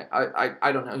 Okay,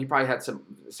 I don't know. He probably had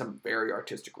some very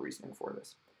artistic reasoning for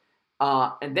this.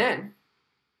 And then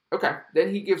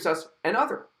he gives us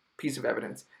another piece of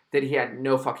evidence that he had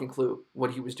no fucking clue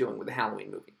what he was doing with the Halloween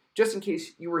movie. Just in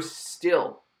case you were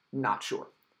still not sure.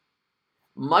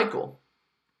 Michael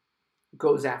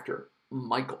goes after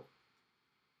Michael.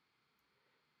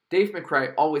 Dave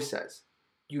McRae always says,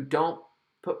 you don't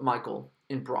put Michael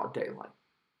in broad daylight.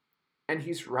 And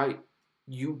he's right.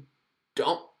 You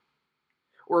don't.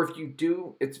 Or if you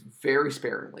do, it's very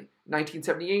sparingly.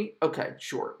 1978, okay,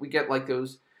 sure. We get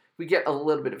a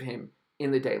little bit of him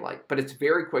in the daylight, but it's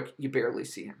very quick. You barely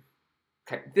see him.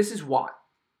 Okay, this is why.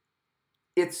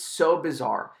 It's so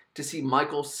bizarre to see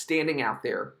Michael standing out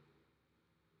there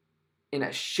in a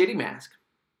shitty mask,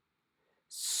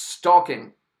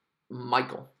 stalking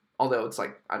Michael. Although it's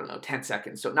 10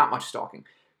 seconds, so not much stalking.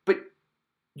 But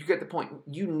you get the point.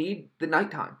 You need the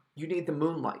nighttime. You need the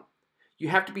moonlight. You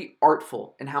have to be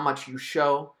artful in how much you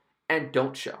show and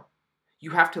don't show.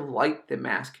 You have to light the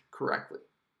mask correctly.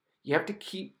 You have to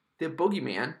keep the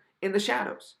boogeyman in the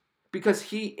shadows because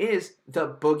he is the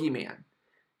boogeyman.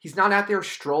 He's not out there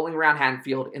strolling around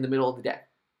Haddonfield in the middle of the day.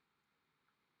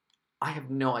 I have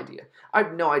no idea. I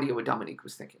have no idea what Dominique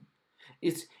was thinking.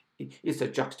 It's a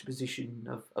juxtaposition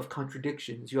of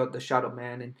contradictions. You have the shadow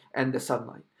man and the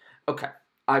sunlight. Okay,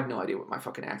 I have no idea what my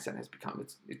fucking accent has become.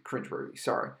 It's cringeworthy.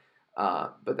 Sorry,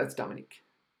 but that's Dominique.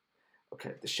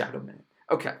 Okay, the shadow man.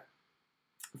 Okay,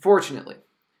 fortunately,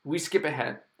 we skip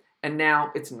ahead, and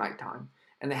now it's nighttime,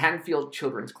 and the Haddonfield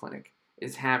Children's Clinic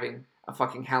is having a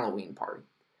fucking Halloween party.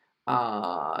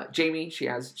 Jamie, she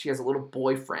has a little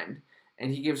boyfriend,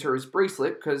 and he gives her his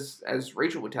bracelet because, as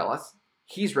Rachel would tell us,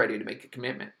 he's ready to make a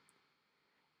commitment.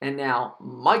 And now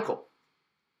Michael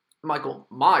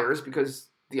Myers, because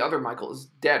the other Michael is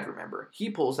dead, remember, he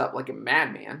pulls up like a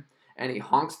madman and he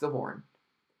honks the horn.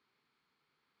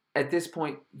 At this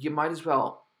point, you might as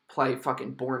well play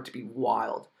fucking Born to be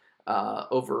Wild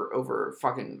over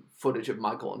fucking footage of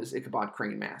Michael in his Ichabod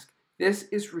Crane mask. This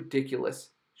is ridiculous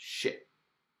shit.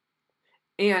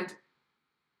 And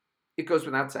it goes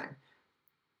without saying.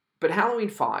 But Halloween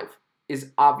 5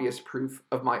 is obvious proof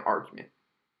of my argument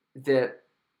that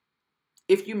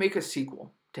if you make a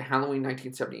sequel to Halloween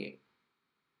 1978,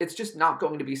 it's just not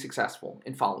going to be successful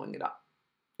in following it up.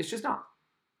 It's just not.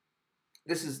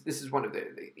 This is one of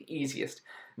the easiest,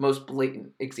 most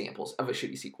blatant examples of a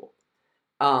shitty sequel.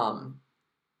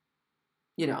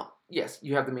 Yes,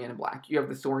 you have the Man in Black, you have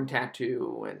the Thorn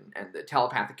tattoo, and the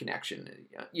telepathic connection.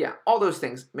 Yeah, all those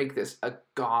things make this a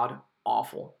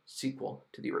god-awful sequel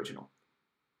to the original.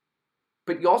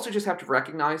 But you also just have to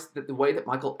recognize that the way that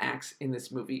Michael acts in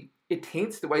this movie, it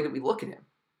taints the way that we look at him.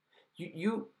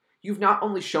 You've not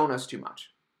only shown us too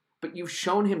much, but you've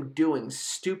shown him doing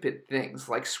stupid things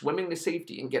like swimming to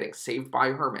safety and getting saved by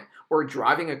a hermit, or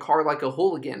driving a car like a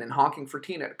hooligan and honking for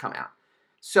Tina to come out.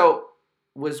 So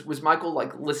was Michael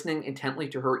like listening intently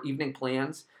to her evening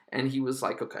plans, and he was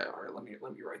like, okay, all right, let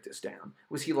me write this down?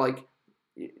 Was he like,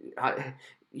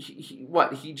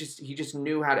 he just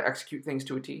knew how to execute things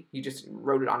to a T? He just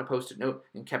wrote it on a Post-it note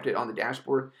and kept it on the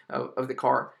dashboard of the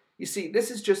car? You see,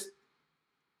 this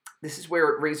is where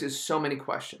it raises so many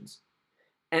questions.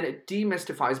 And it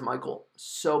demystifies Michael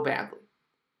so badly.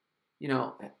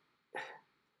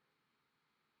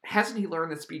 Hasn't he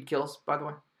learned that speed kills, by the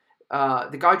way?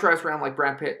 The guy drives around like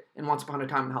Brad Pitt in Once Upon a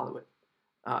Time in Hollywood.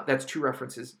 That's 2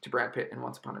 references to Brad Pitt in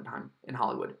Once Upon a Time in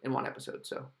Hollywood in one episode,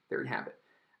 so there you have it.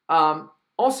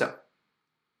 Also,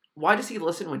 why does he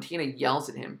listen when Tina yells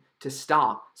at him to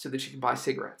stop so that she can buy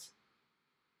cigarettes?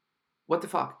 What the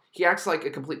fuck? He acts like a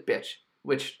complete bitch,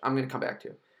 which I'm going to come back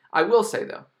to. I will say,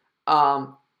 though,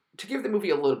 to give the movie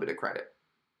a little bit of credit,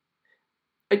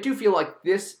 I do feel like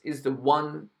this is the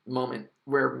one moment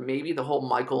where maybe the whole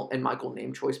Michael and Michael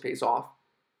name choice pays off.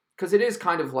 Because it is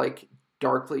kind of like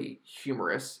darkly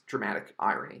humorous, dramatic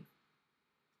irony.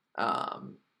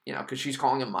 Because she's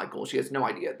calling him Michael. She has no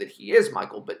idea that he is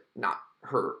Michael, but not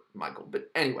her Michael. But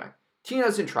anyway,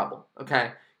 Tina's in trouble,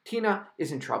 okay? Tina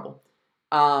is in trouble.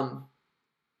 And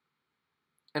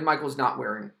Michael's not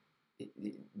wearing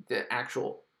the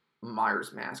actual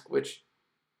Myers mask, which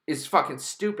is fucking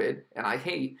stupid and I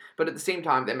hate, but at the same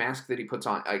time, the mask that he puts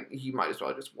on, he might as well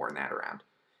have just worn that around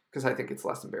because I think it's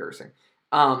less embarrassing.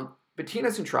 But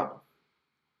Tina's in trouble.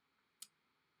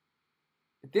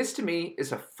 This to me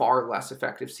is a far less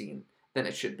effective scene than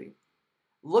it should be.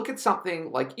 Look at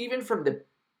something like, even from the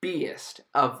B-est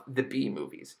of the B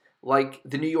movies, like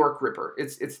The New York Ripper.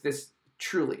 It's this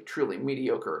truly, truly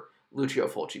mediocre Lucio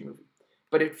Fulci movie.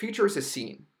 But it features a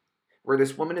scene where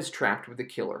this woman is trapped with a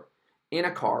killer in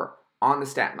a car on the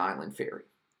Staten Island ferry.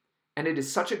 And it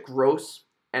is such a gross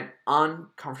and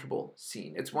uncomfortable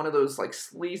scene. It's one of those like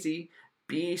sleazy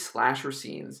B slasher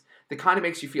scenes that kind of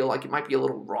makes you feel like it might be a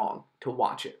little wrong to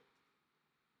watch it.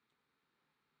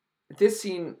 This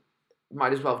scene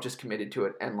might as well have just committed to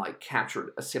it and like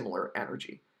captured a similar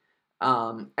energy.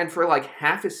 And for like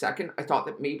half a second, I thought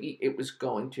that maybe it was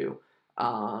going to.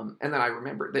 And then I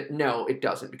remembered that no, it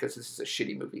doesn't, because this is a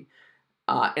shitty movie.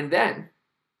 And then,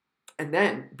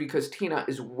 because Tina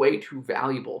is way too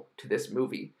valuable to this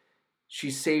movie,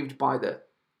 she's saved by the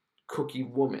cookie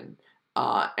woman.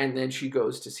 And then she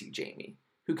goes to see Jamie,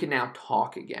 who can now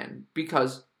talk again.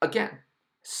 Because, again,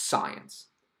 science.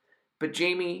 But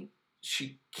Jamie,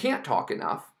 she can't talk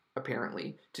enough,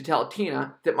 apparently, to tell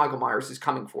Tina that Michael Myers is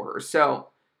coming for her. So,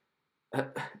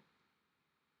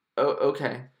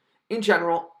 okay. In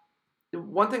general,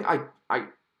 one thing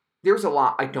there's a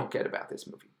lot I don't get about this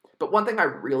movie. But one thing I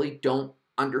really don't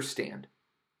understand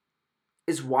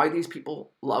is why these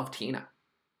people love Tina.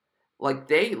 Like,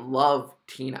 they love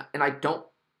Tina, and I don't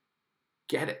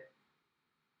get it.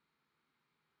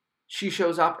 she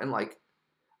shows up and like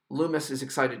Loomis is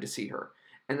excited to see her.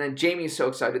 And then Jamie is so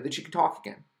excited that she can talk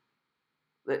again.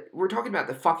 We're talking about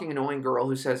the fucking annoying girl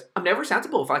who says, I'm never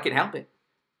sensible if I can help it.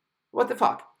 What the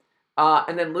fuck?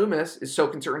 And then Loomis is so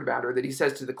concerned about her that he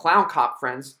says to the clown cop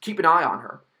friends, keep an eye on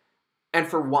her. And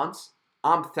for once,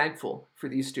 I'm thankful for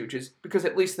these stooges because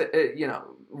at least,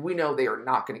 we know they are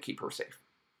not going to keep her safe.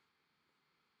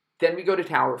 Then we go to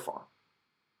Tower Farm.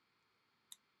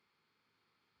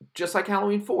 Just like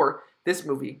Halloween 4, this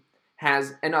movie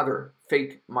has another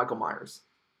fake Michael Myers.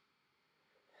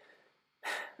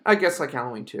 I guess like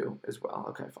Halloween 2 as well.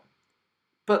 Okay, fine.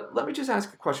 But let me just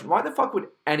ask a question. Why the fuck would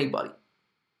anybody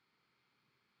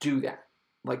do that?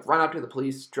 Like run up to the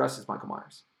police dressed as Michael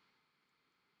Myers?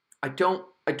 I don't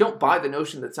buy the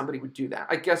notion that somebody would do that.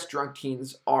 I guess drunk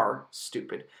teens are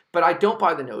stupid. But I don't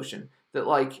buy the notion that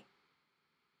like...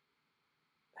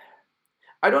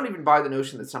 I don't even buy the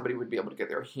notion that somebody would be able to get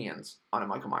their hands on a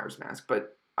Michael Myers mask.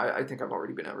 But I think I've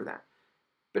already been over that.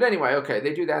 But anyway, okay,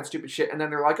 they do that stupid shit. And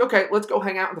then they're like, okay, let's go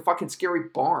hang out in the fucking scary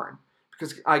barn.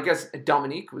 Because I guess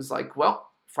Dominique was like, well,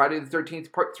 Friday the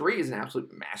 13th Part 3 is an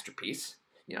absolute masterpiece.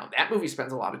 You know, that movie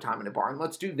spends a lot of time in a barn.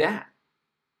 Let's do that.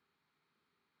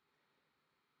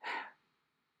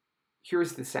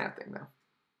 Here's the sad thing, though.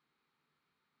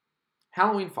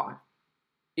 Halloween 5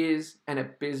 is an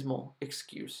abysmal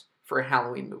excuse for a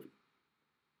Halloween movie.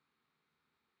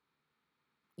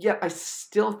 Yet I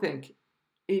still think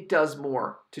it does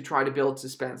more to try to build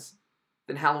suspense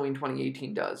than Halloween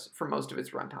 2018 does for most of its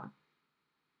runtime.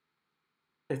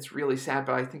 It's really sad,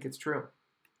 but I think it's true.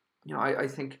 You know, I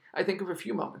think of a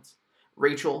few moments.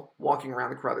 Rachel walking around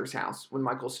the Crothers house when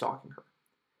Michael's stalking her.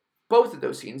 Both of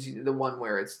those scenes, the one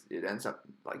where it ends up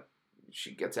like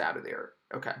she gets out of there,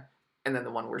 okay, and then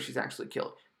the one where she's actually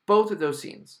killed. Both of those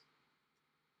scenes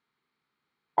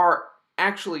are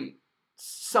actually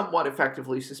somewhat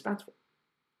effectively suspenseful.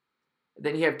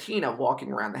 Then you have Tina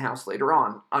walking around the house later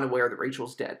on, unaware that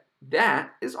Rachel's dead.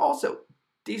 That is also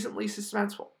decently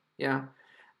suspenseful. Yeah.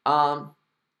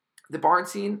 The barn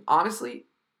scene, honestly,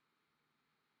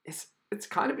 it's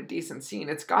kind of a decent scene.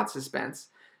 It's got suspense.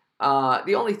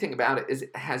 The only thing about it is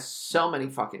it has so many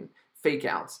fucking fake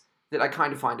outs that I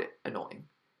kind of find it annoying.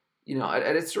 You know,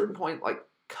 at a certain point, like,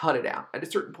 cut it out. At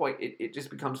a certain point, it just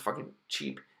becomes fucking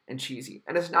cheap and cheesy.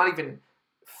 And it's not even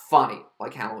funny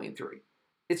like Halloween 3.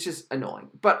 It's just annoying.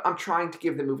 But I'm trying to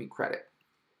give the movie credit.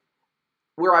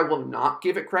 Where I will not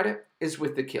give it credit is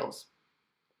with the kills.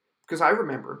 Because I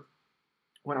remember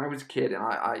when I was a kid and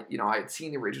I had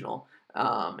seen the original,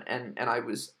 and I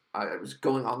was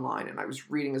going online and I was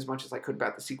reading as much as I could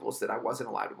about the sequels that I wasn't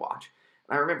allowed to watch.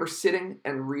 And I remember sitting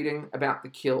and reading about the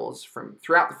kills from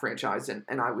throughout the franchise, and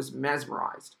I was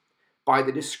mesmerized by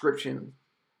the description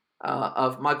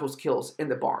of Michael's kills in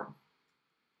the barn.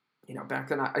 You know, back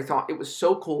then I thought it was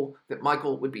so cool that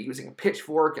Michael would be using a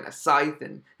pitchfork and a scythe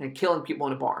and killing people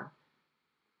in a barn.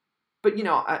 But, you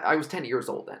know, I was 10 years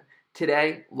old then.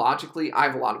 Today, logically, I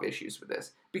have a lot of issues with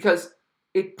this because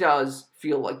it does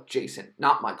feel like Jason,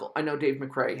 not Michael. I know Dave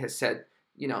McRae has said,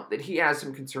 you know, that he has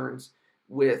some concerns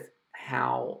with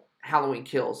how Halloween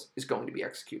Kills is going to be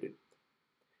executed.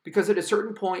 Because at a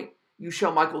certain point, you show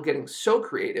Michael getting so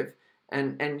creative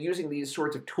and using these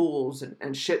sorts of tools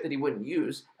and shit that he wouldn't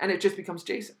use, and it just becomes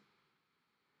Jason.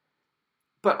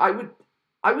 But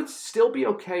I would still be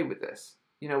okay with this,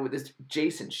 you know, with this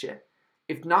Jason shit,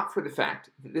 if not for the fact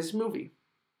that this movie,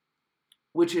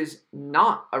 which is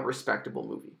not a respectable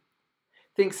movie,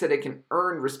 thinks that it can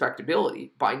earn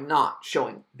respectability by not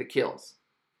showing the kills.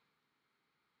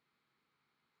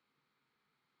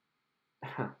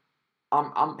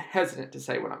 I'm hesitant to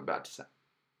say what I'm about to say.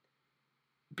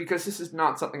 Because this is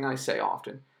not something I say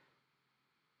often.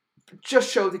 Just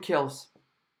show the kills.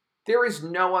 There is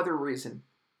no other reason,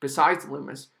 besides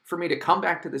Loomis, for me to come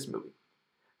back to this movie.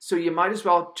 So you might as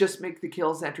well just make the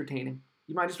kills entertaining.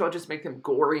 You might as well just make them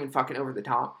gory and fucking over the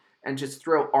top and just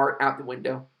throw art out the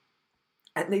window.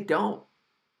 And they don't.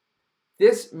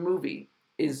 This movie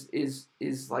is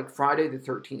like Friday the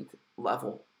 13th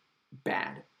level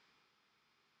bad.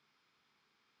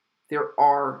 There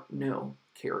are no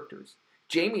characters.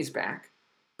 Jamie's back,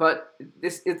 but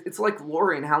it's like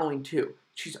Laurie in Halloween 2.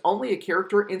 She's only a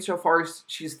character insofar as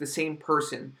she's the same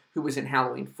person who was in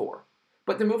Halloween 4.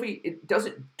 But the movie, it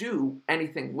doesn't do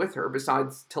anything with her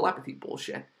besides telepathy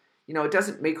bullshit. You know, it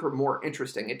doesn't make her more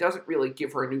interesting. It doesn't really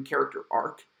give her a new character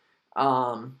arc.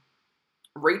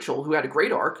 Rachel, who had a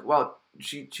great arc, well,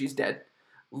 she's dead.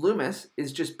 Loomis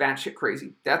is just batshit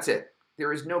crazy. That's it.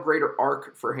 There is no greater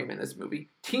arc for him in this movie.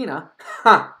 Tina,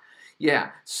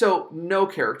 yeah, so no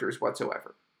characters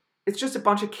whatsoever. It's just a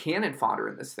bunch of cannon fodder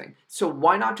in this thing. So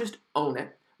why not just own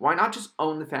it? Why not just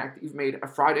own the fact that you've made a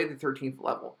Friday the 13th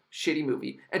level shitty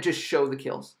movie and just show the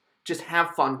kills? Just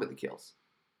have fun with the kills.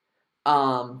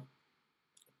 To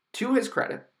his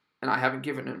credit, and I haven't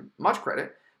given him much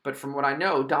credit, but from what I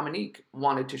know, Dominique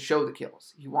wanted to show the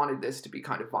kills. He wanted this to be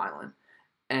kind of violent.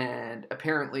 And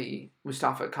apparently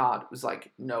Mustafa Akkad was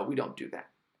like, no, we don't do that.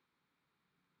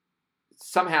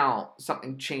 Somehow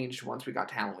something changed once we got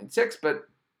to Halloween 6, but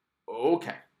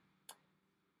okay.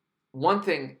 One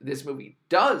thing this movie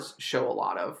does show a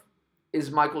lot of is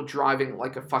Michael driving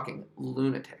like a fucking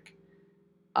lunatic.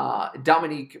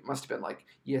 Dominique must have been like,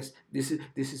 yes, this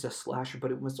is a slasher,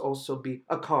 but it must also be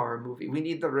a car movie. We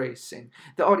need the racing.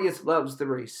 The audience loves the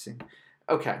racing.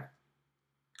 Okay.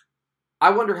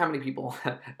 I wonder how many people,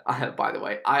 by the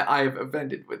way, I have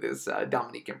offended with this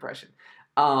Dominique impression.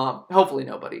 Hopefully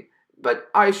nobody. But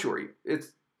I assure you,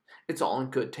 it's all in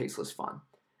good, tasteless fun.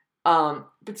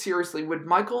 But seriously, would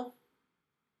Michael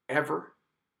ever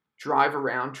drive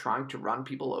around trying to run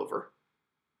people over?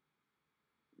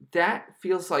 That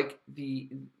feels like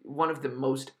one of the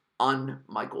most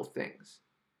un-Michael things.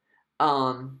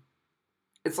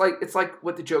 It's like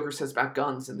what the Joker says about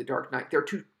guns in The Dark Knight. They're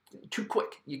too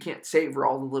quick. You can't savor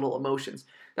all the little emotions.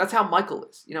 That's how Michael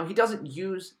is. You know, he doesn't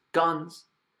use guns.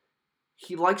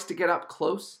 He likes to get up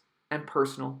close and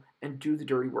personal and do the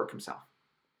dirty work himself.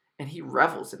 And he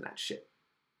revels in that shit.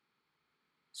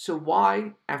 So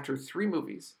why, after 3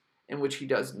 movies in which he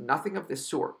does nothing of this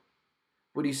sort,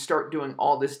 would he start doing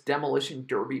all this demolition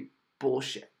derby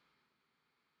bullshit?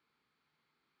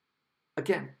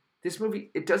 Again, this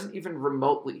movie, it doesn't even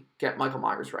remotely get Michael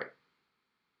Myers right.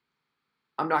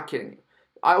 I'm not kidding you.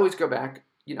 I always go back,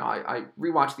 you know, I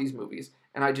rewatch these movies,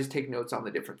 and I just take notes on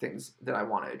the different things that I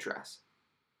want to address.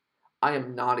 I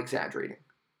am not exaggerating.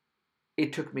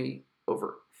 It took me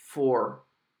over 4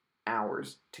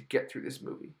 hours to get through this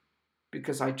movie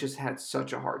because I just had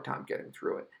such a hard time getting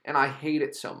through it. And I hate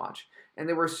it so much. And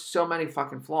there were so many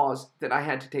fucking flaws that I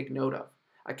had to take note of.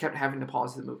 I kept having to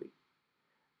pause the movie.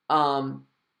 I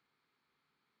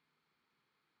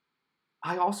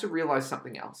also realized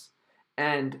something else.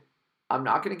 And I'm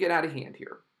not going to get out of hand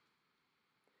here.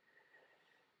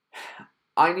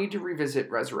 I need to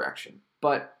revisit Resurrection.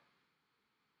 But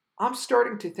I'm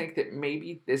starting to think that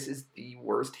maybe this is the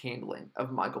worst handling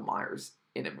of Michael Myers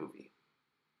in a movie.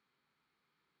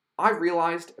 I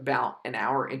realized about an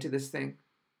hour into this thing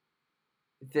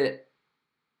that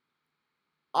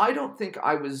I don't think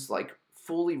I was like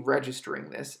fully registering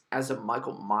this as a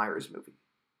Michael Myers movie.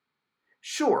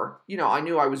 Sure, you know, I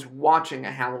knew I was watching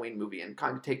a Halloween movie and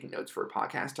kind of taking notes for a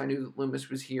podcast. I knew that Loomis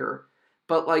was here.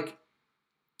 But like,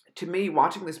 to me,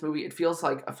 watching this movie, it feels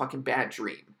like a fucking bad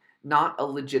dream. Not a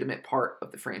legitimate part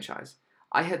of the franchise.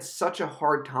 I had such a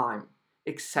hard time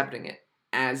accepting it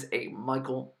as a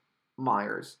Michael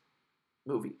Myers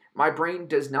movie. My brain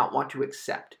does not want to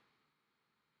accept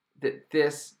that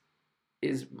this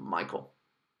is Michael.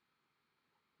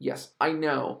 Yes, I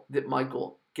know that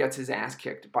Michael gets his ass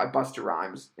kicked by Busta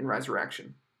Rhymes in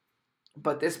Resurrection.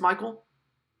 But this Michael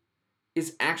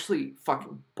is actually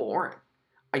fucking boring.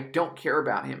 I don't care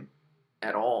about him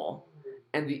at all.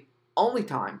 And the only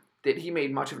time that he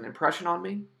made much of an impression on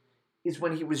me is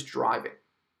when he was driving.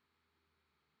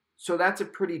 So that's a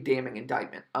pretty damning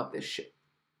indictment of this shit.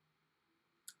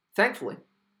 Thankfully,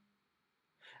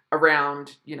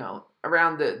 around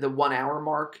the 1 hour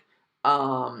mark,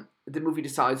 the movie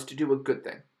decides to do a good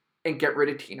thing and get rid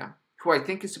of Tina, who I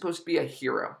think is supposed to be a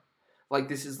hero. Like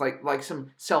this is like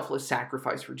some selfless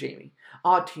sacrifice for Jamie.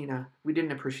 Ah, Tina, we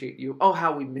didn't appreciate you. Oh,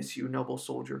 how we miss you, noble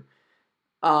soldier.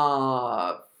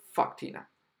 Fuck Tina.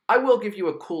 I will give you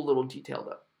a cool little detail,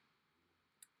 though.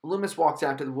 Loomis walks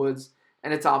out to the woods,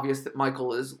 and it's obvious that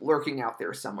Michael is lurking out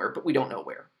there somewhere, but we don't know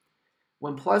where.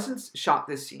 When Pleasance shot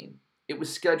this scene, it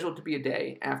was scheduled to be a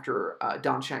day after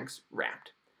Don Shanks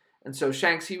rapped. And so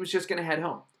Shanks, he was just going to head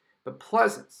home. But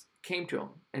Pleasance came to him,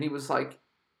 and he was like,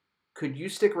 could you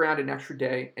stick around an extra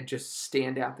day and just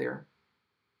stand out there?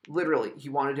 Literally, he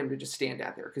wanted him to just stand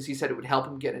out there, because he said it would help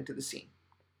him get into the scene.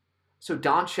 So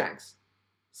Don Shanks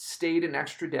stayed an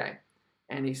extra day,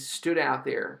 and he stood out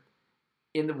there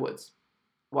in the woods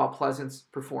while Pleasance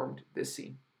performed this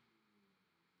scene.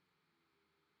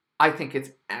 I think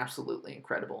it's absolutely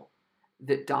incredible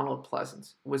that Donald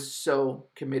Pleasance was so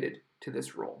committed to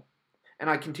this role. And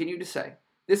I continue to say,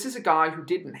 this is a guy who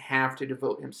didn't have to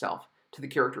devote himself to the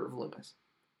character of Loomis.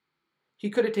 He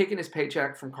could have taken his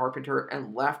paycheck from Carpenter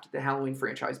and left the Halloween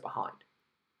franchise behind.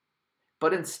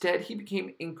 But instead, he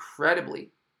became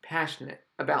incredibly passionate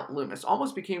about Loomis,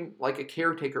 almost became like a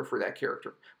caretaker for that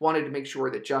character, wanted to make sure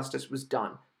that justice was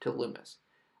done to Loomis.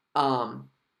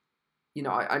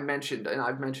 I mentioned, and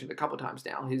I've mentioned a couple times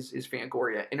now, his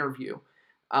Fangoria interview.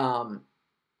 Um,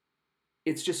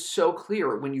 it's just so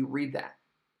clear when you read that.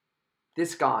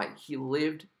 This guy, he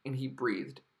lived and he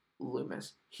breathed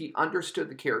Loomis. He understood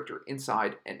the character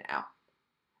inside and out.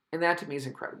 And that to me is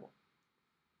incredible.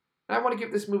 And I want to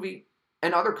give this movie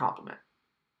another compliment.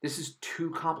 This is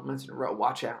 2 compliments in a row.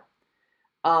 Watch out.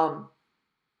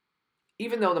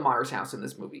 Even though the Myers house in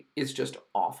this movie is just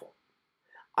awful,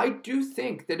 I do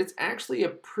think that it's actually a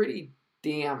pretty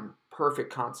damn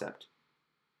perfect concept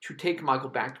to take Michael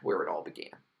back to where it all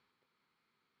began.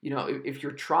 If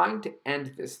you're trying to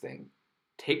end this thing,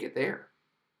 take it there.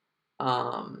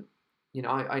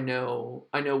 I know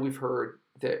we've heard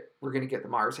that we're going to get the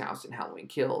Myers house in Halloween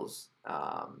Kills,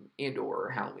 and or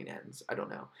Halloween Ends. I don't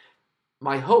know.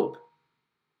 My hope,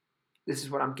 this is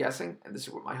what I'm guessing, and this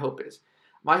is what my hope is.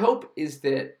 My hope is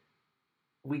that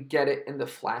we get it in the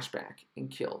flashback in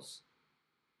Kills.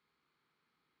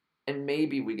 And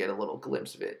maybe we get a little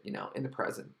glimpse of it, in the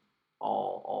present,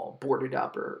 all boarded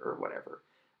up or whatever.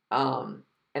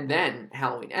 And then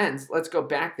Halloween Ends. Let's go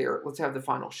back there. Let's have the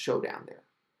final showdown there.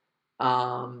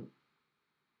 I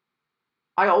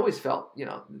always felt,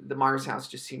 the Myers house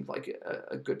just seemed like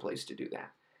a good place to do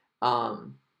that.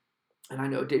 And I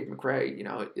know Dave McRae,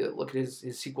 look at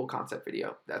his sequel concept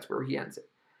video. That's where he ends it.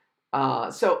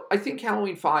 So I think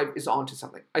Halloween 5 is onto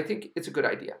something. I think it's a good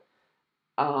idea.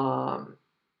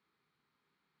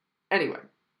 Anyway,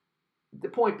 the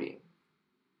point being,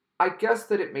 I guess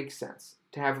that it makes sense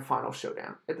to have a final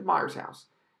showdown at the Myers house.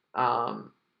 And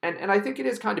I think it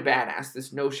is kind of badass,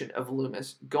 this notion of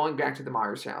Loomis going back to the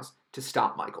Myers house to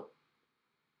stop Michael.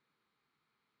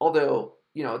 Although,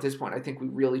 at this point, I think we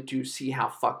really do see how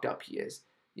fucked up he is.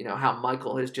 How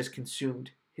Michael has just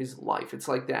consumed his life. It's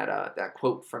like that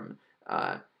quote from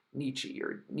Nietzsche,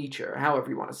 or however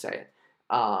you want to say it.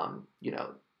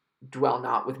 Dwell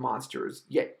not with monsters,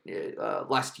 yet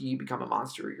lest ye become a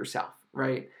monster yourself,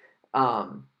 right?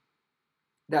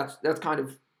 That's kind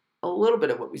of a little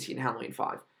bit of what we see in Halloween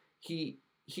 5.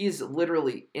 He's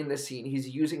literally in the scene. He's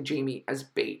using Jamie as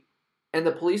bait, and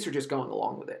the police are just going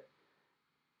along with it.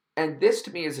 And this,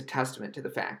 to me, is a testament to the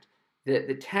fact that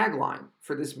the tagline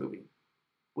for this movie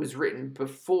was written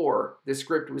before the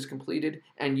script was completed,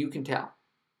 and you can tell.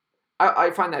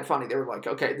 I find that funny. They were like,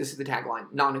 okay, this is the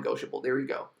tagline, non-negotiable. There you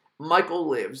go. Michael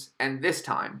lives, and this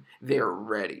time, they're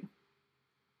ready.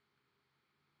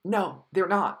 No, they're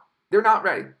not. They're not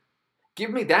ready.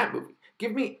 Give me that movie.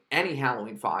 Give me any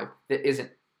Halloween 5 that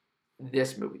isn't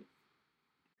this movie.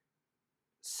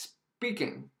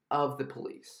 Speaking of the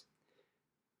police,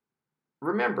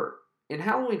 remember, in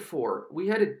Halloween 4, we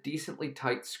had a decently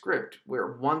tight script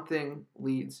where one thing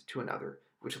leads to another,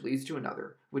 which leads to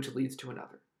another, which leads to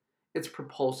another. It's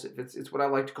propulsive. It's what I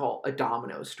like to call a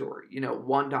domino story.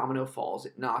 One domino falls,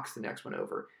 it knocks the next one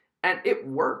over, and it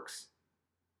works.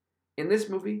 In this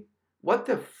movie, what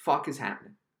the fuck is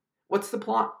happening? What's the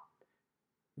plot?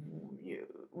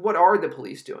 What are the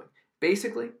police doing?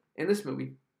 Basically, in this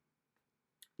movie,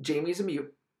 Jamie's a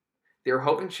mute. They're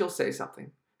hoping she'll say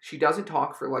something. She doesn't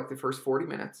talk for like the first 40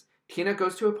 minutes. Tina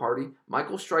goes to a party.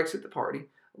 Michael strikes at the party.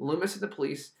 Loomis and the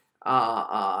police,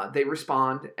 they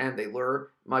respond and they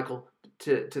lure Michael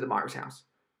to the Myers house.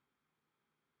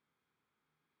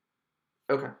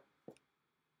 Okay.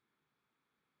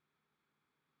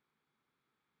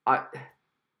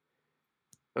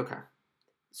 Okay.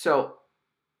 So,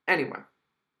 anyway,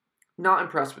 not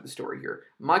impressed with the story here.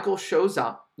 Michael shows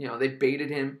up. They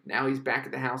baited him. Now he's back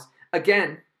at the house.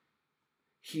 Again,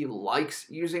 he likes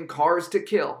using cars to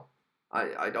kill.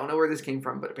 I don't know where this came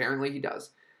from, but apparently he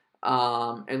does.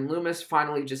 And Loomis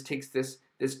finally just takes this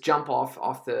jump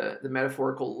off the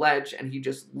metaphorical ledge, and he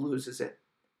just loses it.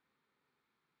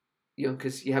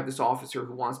 Because you have this officer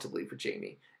who wants to leave with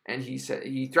Jamie, and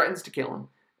he threatens to kill him.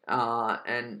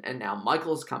 And now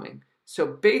Michael's coming. So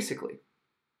basically,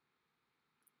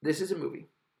 this is a movie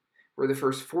where the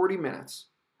first 40 minutes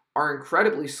are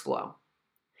incredibly slow.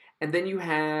 And then you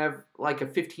have like a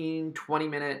 15, 20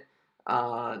 minute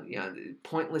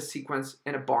pointless sequence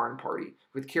in a barn party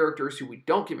with characters who we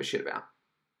don't give a shit about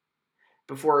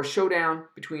before a showdown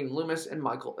between Loomis and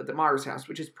Michael at the Myers house,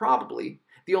 which is probably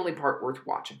the only part worth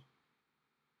watching.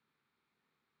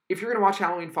 If you're going to watch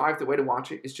Halloween 5, the way to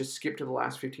watch it is just skip to the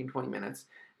last 15, 20 minutes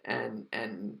and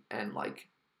like,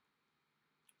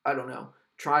 I don't know,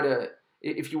 try to,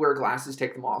 if you wear glasses,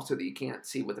 take them off so that you can't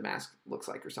see what the mask looks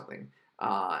like or something.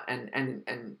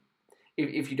 And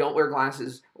if you don't wear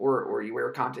glasses or you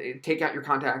wear contact, take out your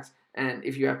contacts. And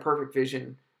if you have perfect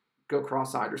vision, go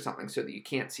cross-eyed or something so that you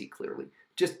can't see clearly.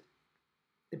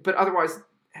 But otherwise,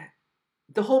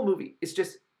 the whole movie is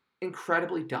just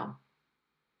incredibly dumb.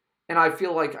 And I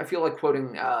feel like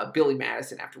quoting Billy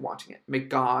Madison after watching it. May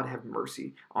God have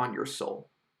mercy on your soul.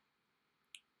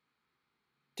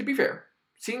 To be fair,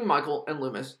 seeing Michael and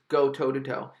Loomis go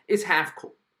toe-to-toe is half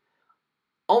cool.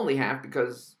 Only half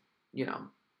because,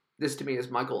 this to me is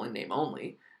Michael in name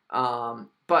only.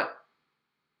 But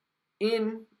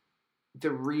in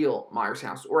the real Myers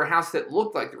house, or a house that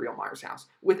looked like the real Myers house,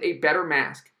 with a better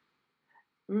mask,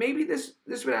 maybe this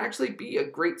would actually be a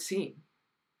great scene.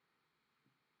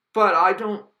 But I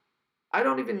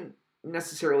don't even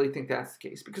necessarily think that's the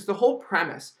case, because the whole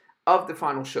premise of the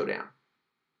final showdown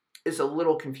is a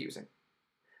little confusing.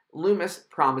 Loomis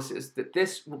promises that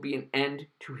this will be an end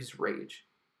to his rage.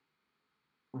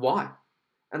 Why?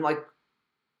 And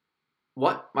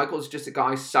what? Michael is just a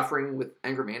guy suffering with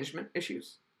anger management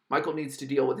issues? Michael needs to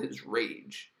deal with his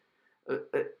rage.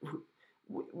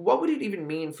 What would it even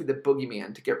mean for the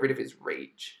boogeyman to get rid of his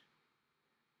rage?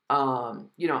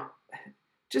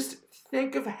 Just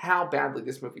think of how badly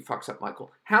this movie fucks up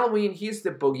Michael. Halloween, he's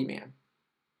the boogeyman.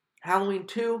 Halloween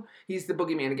 2, he's the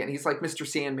boogeyman again. He's like Mr.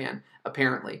 Sandman,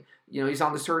 apparently. He's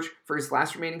on the search for his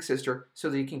last remaining sister so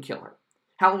that he can kill her.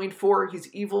 Halloween 4,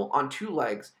 he's evil on 2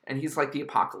 legs, and he's like the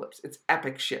apocalypse. It's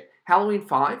epic shit. Halloween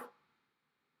 5,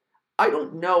 I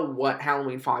don't know what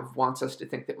Halloween 5 wants us to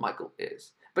think that Michael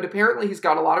is. But apparently he's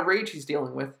got a lot of rage he's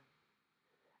dealing with.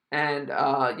 And,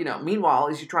 meanwhile,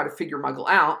 as you try to figure Michael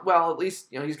out, well, at least,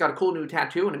 he's got a cool new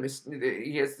tattoo, and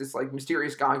he has this,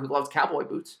 mysterious guy who loves cowboy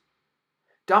boots.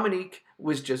 Dominique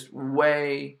was just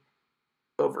way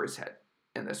over his head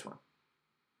in this one.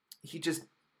 He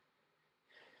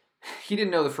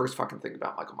didn't know the first fucking thing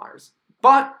about Michael Myers.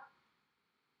 But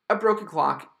a broken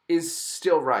clock is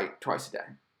still right twice a day.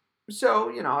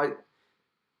 So,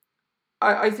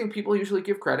 I think people usually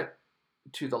give credit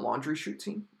to the laundry chute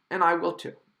scene, and I will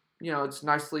too. It's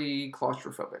nicely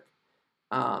claustrophobic.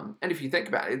 And if you think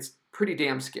about it, it's pretty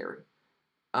damn scary.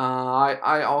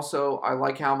 I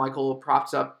like how Michael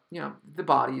props up, the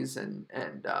bodies, and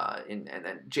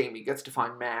then Jamie gets to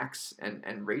find Max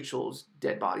and Rachel's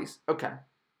dead bodies. Okay.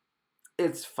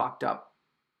 It's fucked up.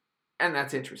 And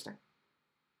that's interesting.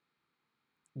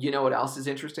 You know what else is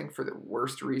interesting for the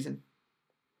worst reason?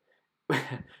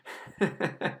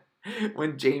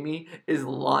 When Jamie is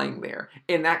lying there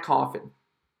in that coffin,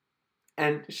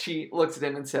 and she looks at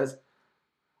him and says,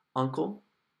 "Uncle,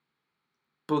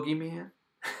 boogeyman."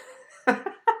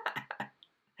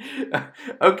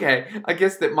 Okay, I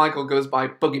guess that Michael goes by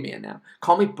Boogeyman now.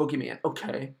 Call me Boogeyman,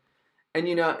 okay? And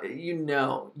you know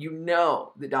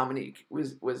that Dominique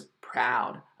was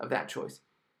proud of that choice.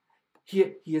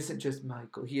 He isn't just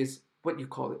Michael. He is what you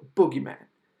call it, Boogeyman.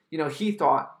 He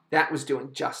thought that was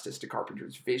doing justice to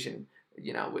Carpenter's vision,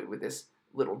 with this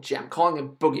little gem, calling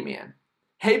him Boogeyman.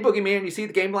 Hey, Boogeyman, you see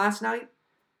the game last night?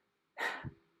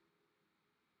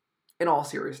 In all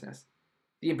seriousness,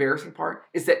 the embarrassing part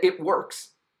is that it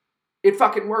works. It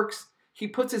fucking works. He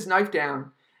puts his knife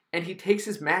down and he takes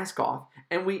his mask off,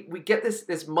 and we get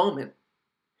this moment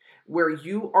where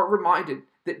you are reminded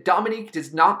that Dominique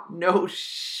does not know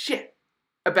shit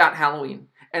about Halloween.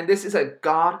 And this is a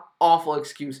god-awful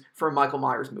excuse for a Michael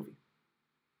Myers movie.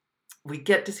 We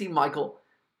get to see Michael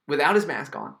without his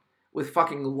mask on, with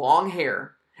fucking long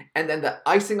hair, and then the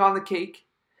icing on the cake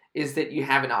is that you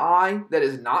have an eye that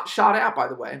is not shot out, by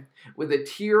the way, with a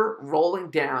tear rolling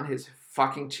down his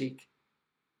fucking cheek.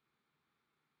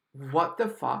 What the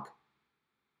fuck?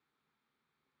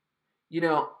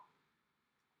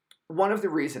 One of the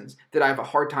reasons that I have a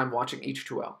hard time watching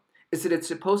H2O is that it's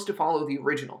supposed to follow the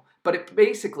original, but it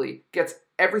basically gets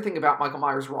everything about Michael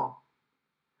Myers wrong.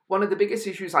 One of the biggest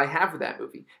issues I have with that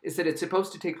movie is that it's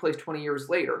supposed to take place 20 years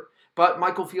later, but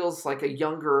Michael feels like a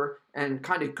younger and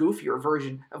kind of goofier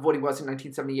version of what he was in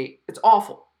 1978. It's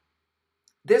awful.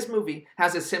 This movie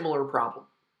has a similar problem.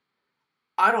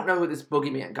 I don't know who this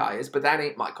boogeyman guy is, but that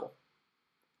ain't Michael.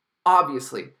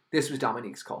 Obviously, this was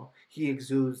Dominique's call. He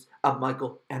exudes a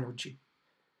Michael energy.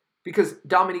 Because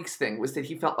Dominique's thing was that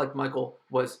he felt like Michael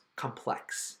was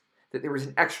complex, that there was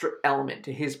an extra element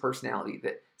to his personality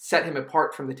that set him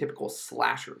apart from the typical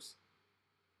slashers.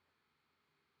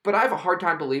 But I have a hard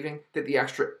time believing that the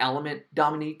extra element,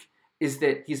 Dominique, is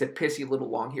that he's a pissy little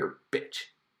long-haired bitch.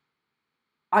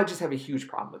 I just have a huge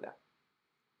problem with that.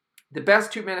 The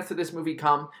best 2 minutes of this movie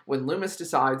come when Loomis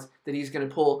decides that he's going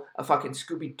to pull a fucking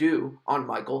Scooby-Doo on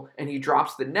Michael, and he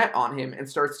drops the net on him and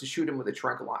starts to shoot him with a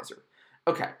tranquilizer.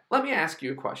 Okay, let me ask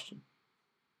you a question.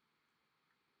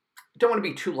 Don't want to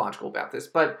be too logical about this,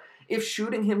 but if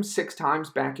shooting him 6 times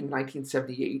back in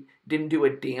 1978 didn't do a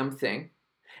damn thing,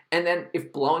 and then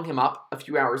if blowing him up a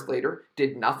few hours later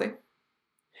did nothing,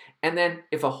 and then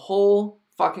if a whole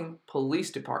fucking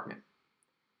police department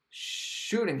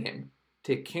shooting him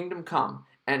to Kingdom Come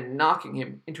and knocking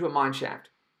him into a mine shaft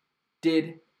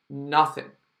did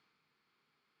nothing.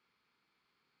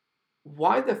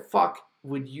 Why the fuck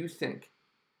would you think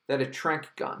that a tranq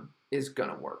gun is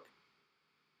gonna work?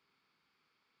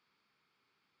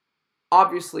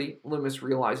 Obviously, Loomis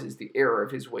realizes the error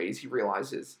of his ways. He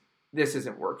realizes this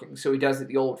isn't working, so he does it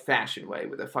the old-fashioned way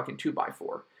with a fucking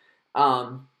 2x4.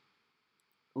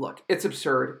 Look, it's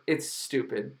absurd. It's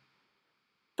stupid.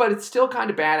 But it's still kind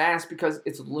of badass because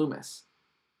it's Loomis.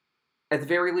 At the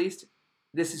very least,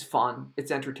 this is fun.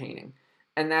 It's entertaining.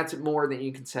 And that's more than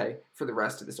you can say for the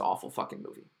rest of this awful fucking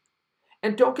movie.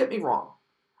 And don't get me wrong.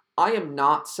 I am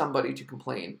not somebody to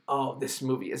complain, oh, this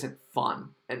movie isn't fun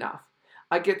enough.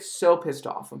 I get so pissed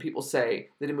off when people say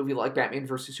that a movie like Batman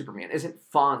vs. Superman isn't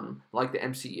fun like the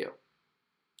MCU.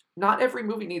 Not every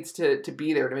movie needs to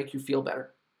be there to make you feel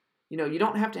better. You know, you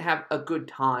don't have to have a good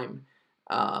time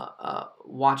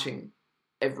watching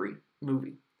every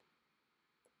movie.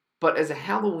 But as a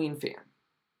Halloween fan,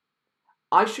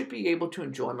 I should be able to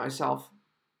enjoy myself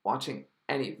watching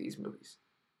any of these movies.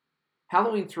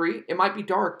 Halloween 3, it might be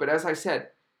dark, but as I said,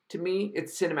 to me,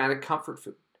 it's cinematic comfort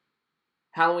food.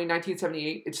 Halloween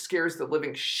 1978, it scares the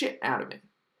living shit out of me.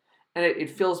 And it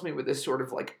fills me with this sort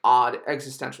of like odd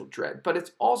existential dread. But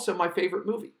it's also my favorite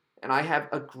movie, and I have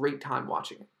a great time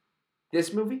watching it.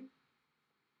 This movie?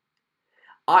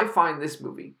 I find this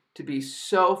movie to be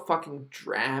so fucking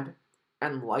drab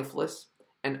and lifeless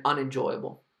and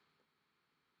unenjoyable.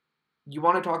 You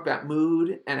want to talk about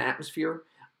mood and atmosphere?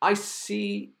 I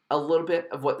see a little bit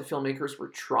of what the filmmakers were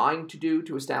trying to do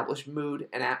to establish mood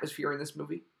and atmosphere in this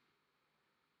movie.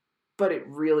 But it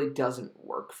really doesn't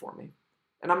work for me.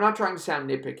 And I'm not trying to sound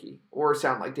nitpicky or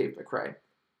sound like Dave McRae.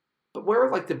 But where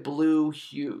are like the blue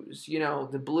hues, you know,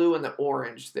 the blue and the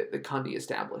orange that the Cundy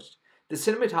established? The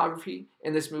cinematography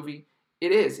in this movie,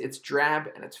 it's drab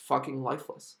and it's fucking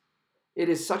lifeless. It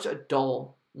is such a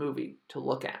dull movie to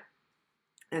look at.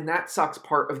 And that sucks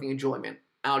part of the enjoyment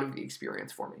out of the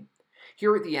experience for me.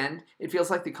 Here at the end, it feels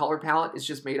like the color palette is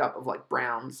just made up of like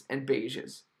browns and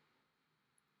beiges.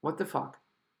 What the fuck?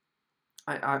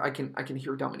 I can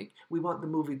hear Dominique. We want the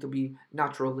movie to be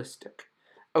naturalistic.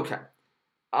 Okay.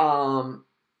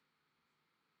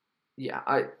 Yeah,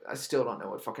 I still don't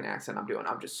know what fucking accent I'm doing.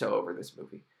 I'm just so over this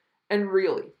movie. And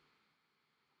really,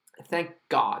 thank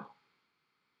God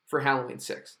for Halloween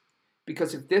 6.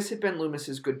 Because if this had been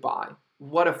Loomis's goodbye,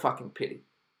 what a fucking pity.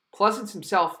 Pleasance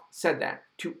himself said that.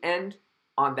 To end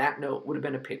on that note would have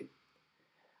been a pity.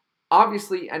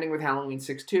 Obviously, ending with Halloween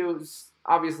 6 too is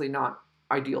obviously not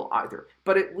ideal either.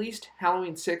 But at least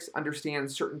Halloween 6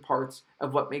 understands certain parts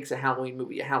of what makes a Halloween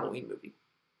movie a Halloween movie.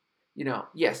 You know,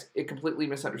 yes, it completely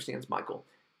misunderstands Michael.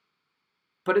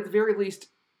 But at the very least,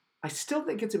 I still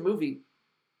think it's a movie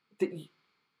that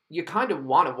you kind of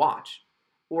want to watch.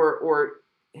 Or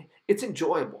it's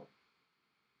enjoyable.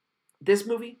 This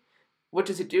movie, what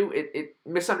does it do? It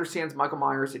misunderstands Michael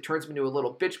Myers. It turns him into a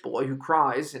little bitch boy who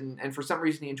cries, and for some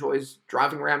reason he enjoys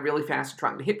driving around really fast and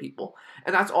trying to hit people.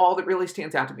 And that's all that really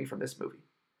stands out to me from this movie.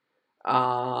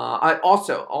 I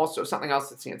also something else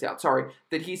that stands out,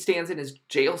 that he stands in his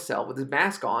jail cell with his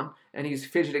mask on, and he's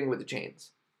fidgeting with the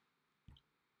chains.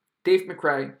 Dave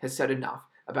McRae has said enough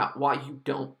about why you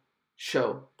don't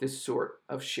show this sort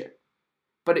of shit.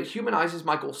 But it humanizes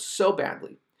Michael so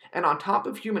badly, and on top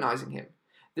of humanizing him,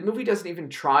 the movie doesn't even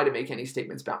try to make any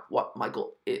statements about what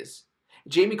Michael is.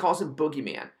 Jamie calls him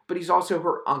Boogeyman, but he's also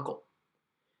her uncle.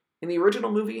 In the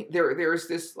original movie, there's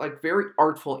this like very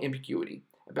artful ambiguity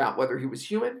about whether he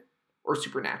was human or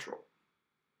supernatural.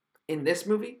 In this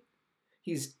movie,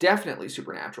 he's definitely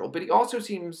supernatural, but he also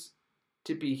seems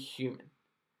to be human.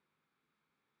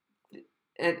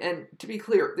 And to be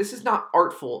clear, this is not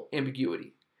artful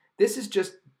ambiguity. This is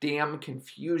just damn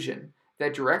confusion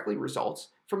that directly results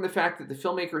from the fact that the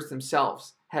filmmakers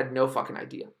themselves had no fucking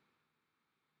idea.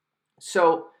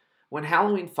 So, when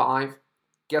Halloween 5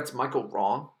 gets Michael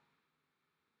wrong,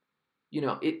 you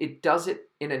know, it does it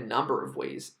in a number of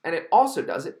ways. And it also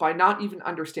does it by not even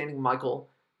understanding Michael,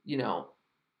 you know,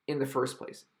 in the first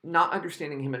place. Not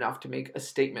understanding him enough to make a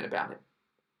statement about him.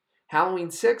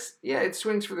 Halloween 6, yeah, it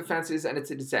swings for the fences and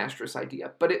it's a disastrous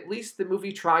idea. But at least the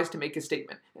movie tries to make a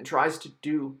statement and tries to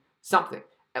do something.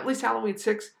 At least Halloween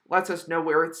 6 lets us know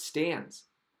where it stands.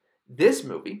 This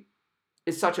movie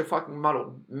is such a fucking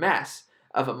muddled mess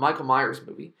of a Michael Myers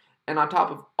movie. And on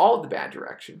top of all the bad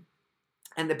direction,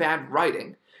 and the bad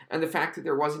writing, and the fact that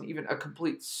there wasn't even a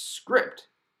complete script,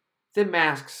 the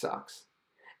mask sucks.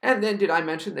 And then did I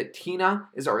mention that Tina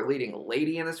is our leading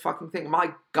lady in this fucking thing?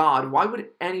 My God, why would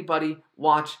anybody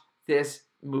watch this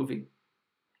movie?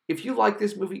 If you like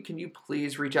this movie, can you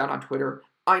please reach out on Twitter?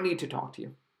 I need to talk to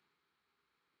you.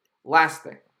 Last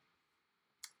thing.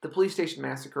 The police station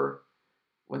massacre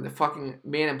when the fucking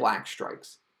man in black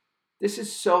strikes. This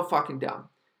is so fucking dumb.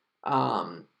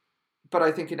 But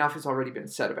I think enough has already been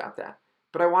said about that.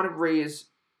 But I want to raise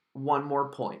one more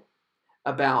point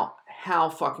about how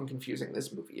fucking confusing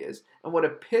this movie is and what a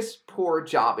piss poor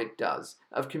job it does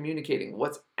of communicating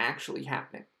what's actually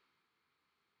happening.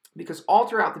 Because all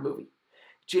throughout the movie,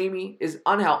 Jamie is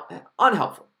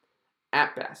unhelpful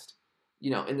at best,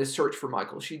 in the search for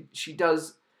Michael. She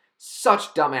does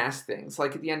such dumbass things.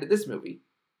 Like at the end of this movie,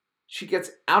 she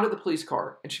gets out of the police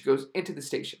car and she goes into the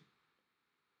station.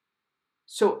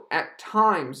 So at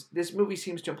times, this movie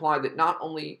seems to imply that not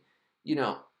only,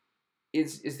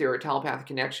 is there a telepathic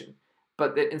connection,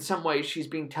 but that in some way she's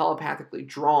being telepathically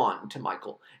drawn to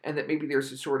Michael, and that maybe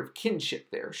there's a sort of kinship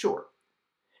there, sure.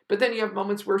 But then you have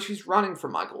moments where she's running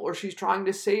from Michael, or she's trying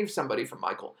to save somebody from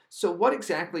Michael. So what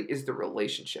exactly is the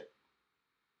relationship?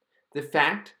 The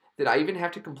fact that I even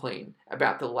have to complain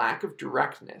about the lack of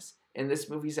directness in this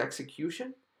movie's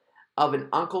execution of an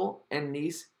uncle and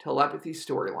niece telepathy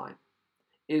storyline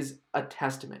is a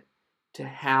testament to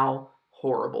how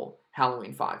horrible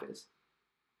Halloween 5 is.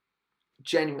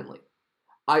 Genuinely,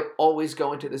 I always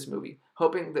go into this movie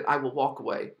hoping that I will walk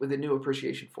away with a new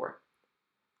appreciation for it.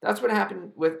 That's what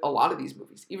happened with a lot of these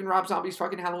movies, even Rob Zombie's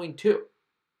fucking Halloween 2.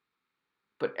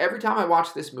 But every time I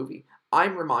watch this movie,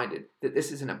 I'm reminded that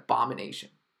this is an abomination,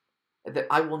 that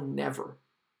I will never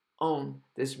own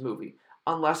this movie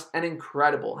unless an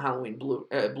incredible Halloween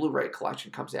Blu-ray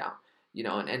collection comes out,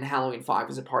 and Halloween 5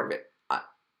 is a part of it.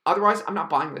 Otherwise, I'm not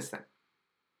buying this thing.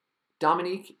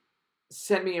 Dominique,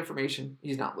 send me information.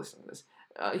 He's not listening to this.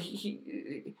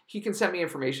 He can send me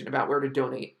information about where to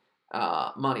donate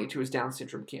money to his Down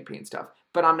syndrome campaign stuff,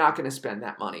 but I'm not going to spend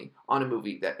that money on a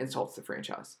movie that insults the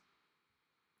franchise.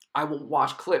 I will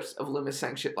watch clips of Loomis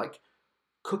saying shit like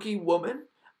 "Cookie Woman"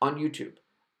 on YouTube.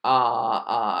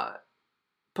 But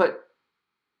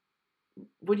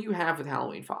what do you have with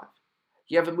Halloween 5?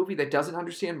 You have a movie that doesn't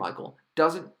understand Michael,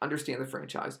 doesn't understand the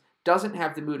franchise, doesn't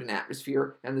have the mood and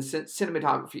atmosphere and the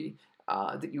cinematography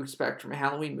that you expect from a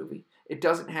Halloween movie. It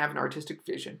doesn't have an artistic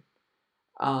vision.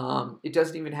 It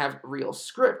doesn't even have a real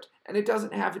script, and it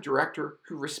doesn't have a director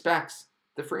who respects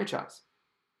the franchise.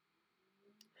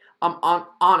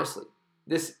 Honestly,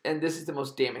 this is the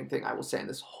most damning thing I will say in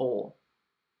this whole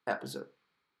episode.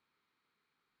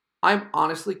 I'm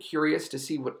honestly curious to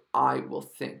see what I will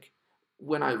think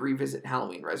when I revisit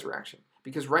Halloween Resurrection,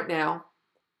 because right now,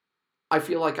 I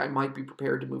feel like I might be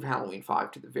prepared to move Halloween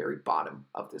 5 to the very bottom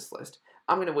of this list.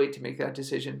 I'm going to wait to make that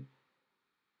decision,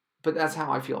 but that's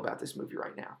how I feel about this movie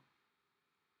right now.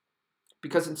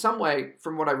 Because in some way,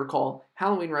 from what I recall,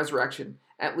 Halloween Resurrection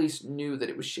at least knew that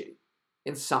it was shitty,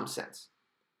 in some sense.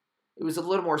 It was a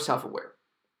little more self-aware.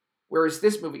 Whereas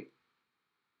this movie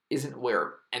isn't aware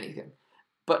of anything.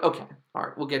 But okay, all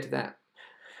right, we'll get to that.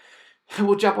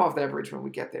 We'll jump off that bridge when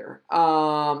we get there.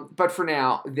 But for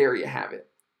now, there you have it.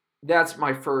 That's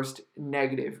my first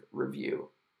negative review.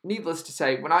 Needless to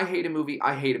say, when I hate a movie,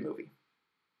 I hate a movie.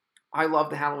 I love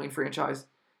the Halloween franchise,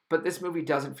 but this movie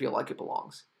doesn't feel like it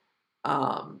belongs.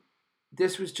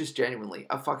 This was just genuinely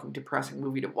a fucking depressing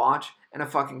movie to watch and a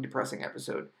fucking depressing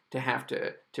episode to have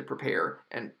to prepare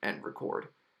and record.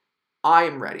 I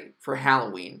am ready for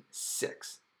Halloween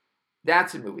 6.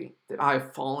 That's a movie that I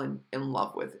have fallen in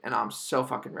love with, and I'm so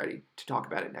fucking ready to talk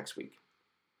about it next week.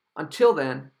 Until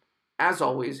then, as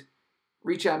always,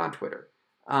 reach out on Twitter.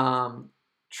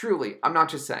 Truly, I'm not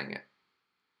just saying it.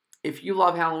 If you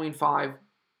love Halloween 5,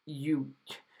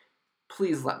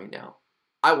 please let me know.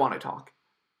 I want to talk.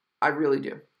 I really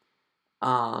do.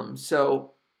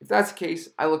 So if that's the case,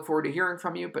 I look forward to hearing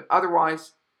from you. But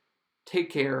otherwise, take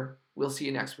care. We'll see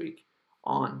you next week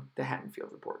on the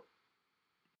Haddonfield Report.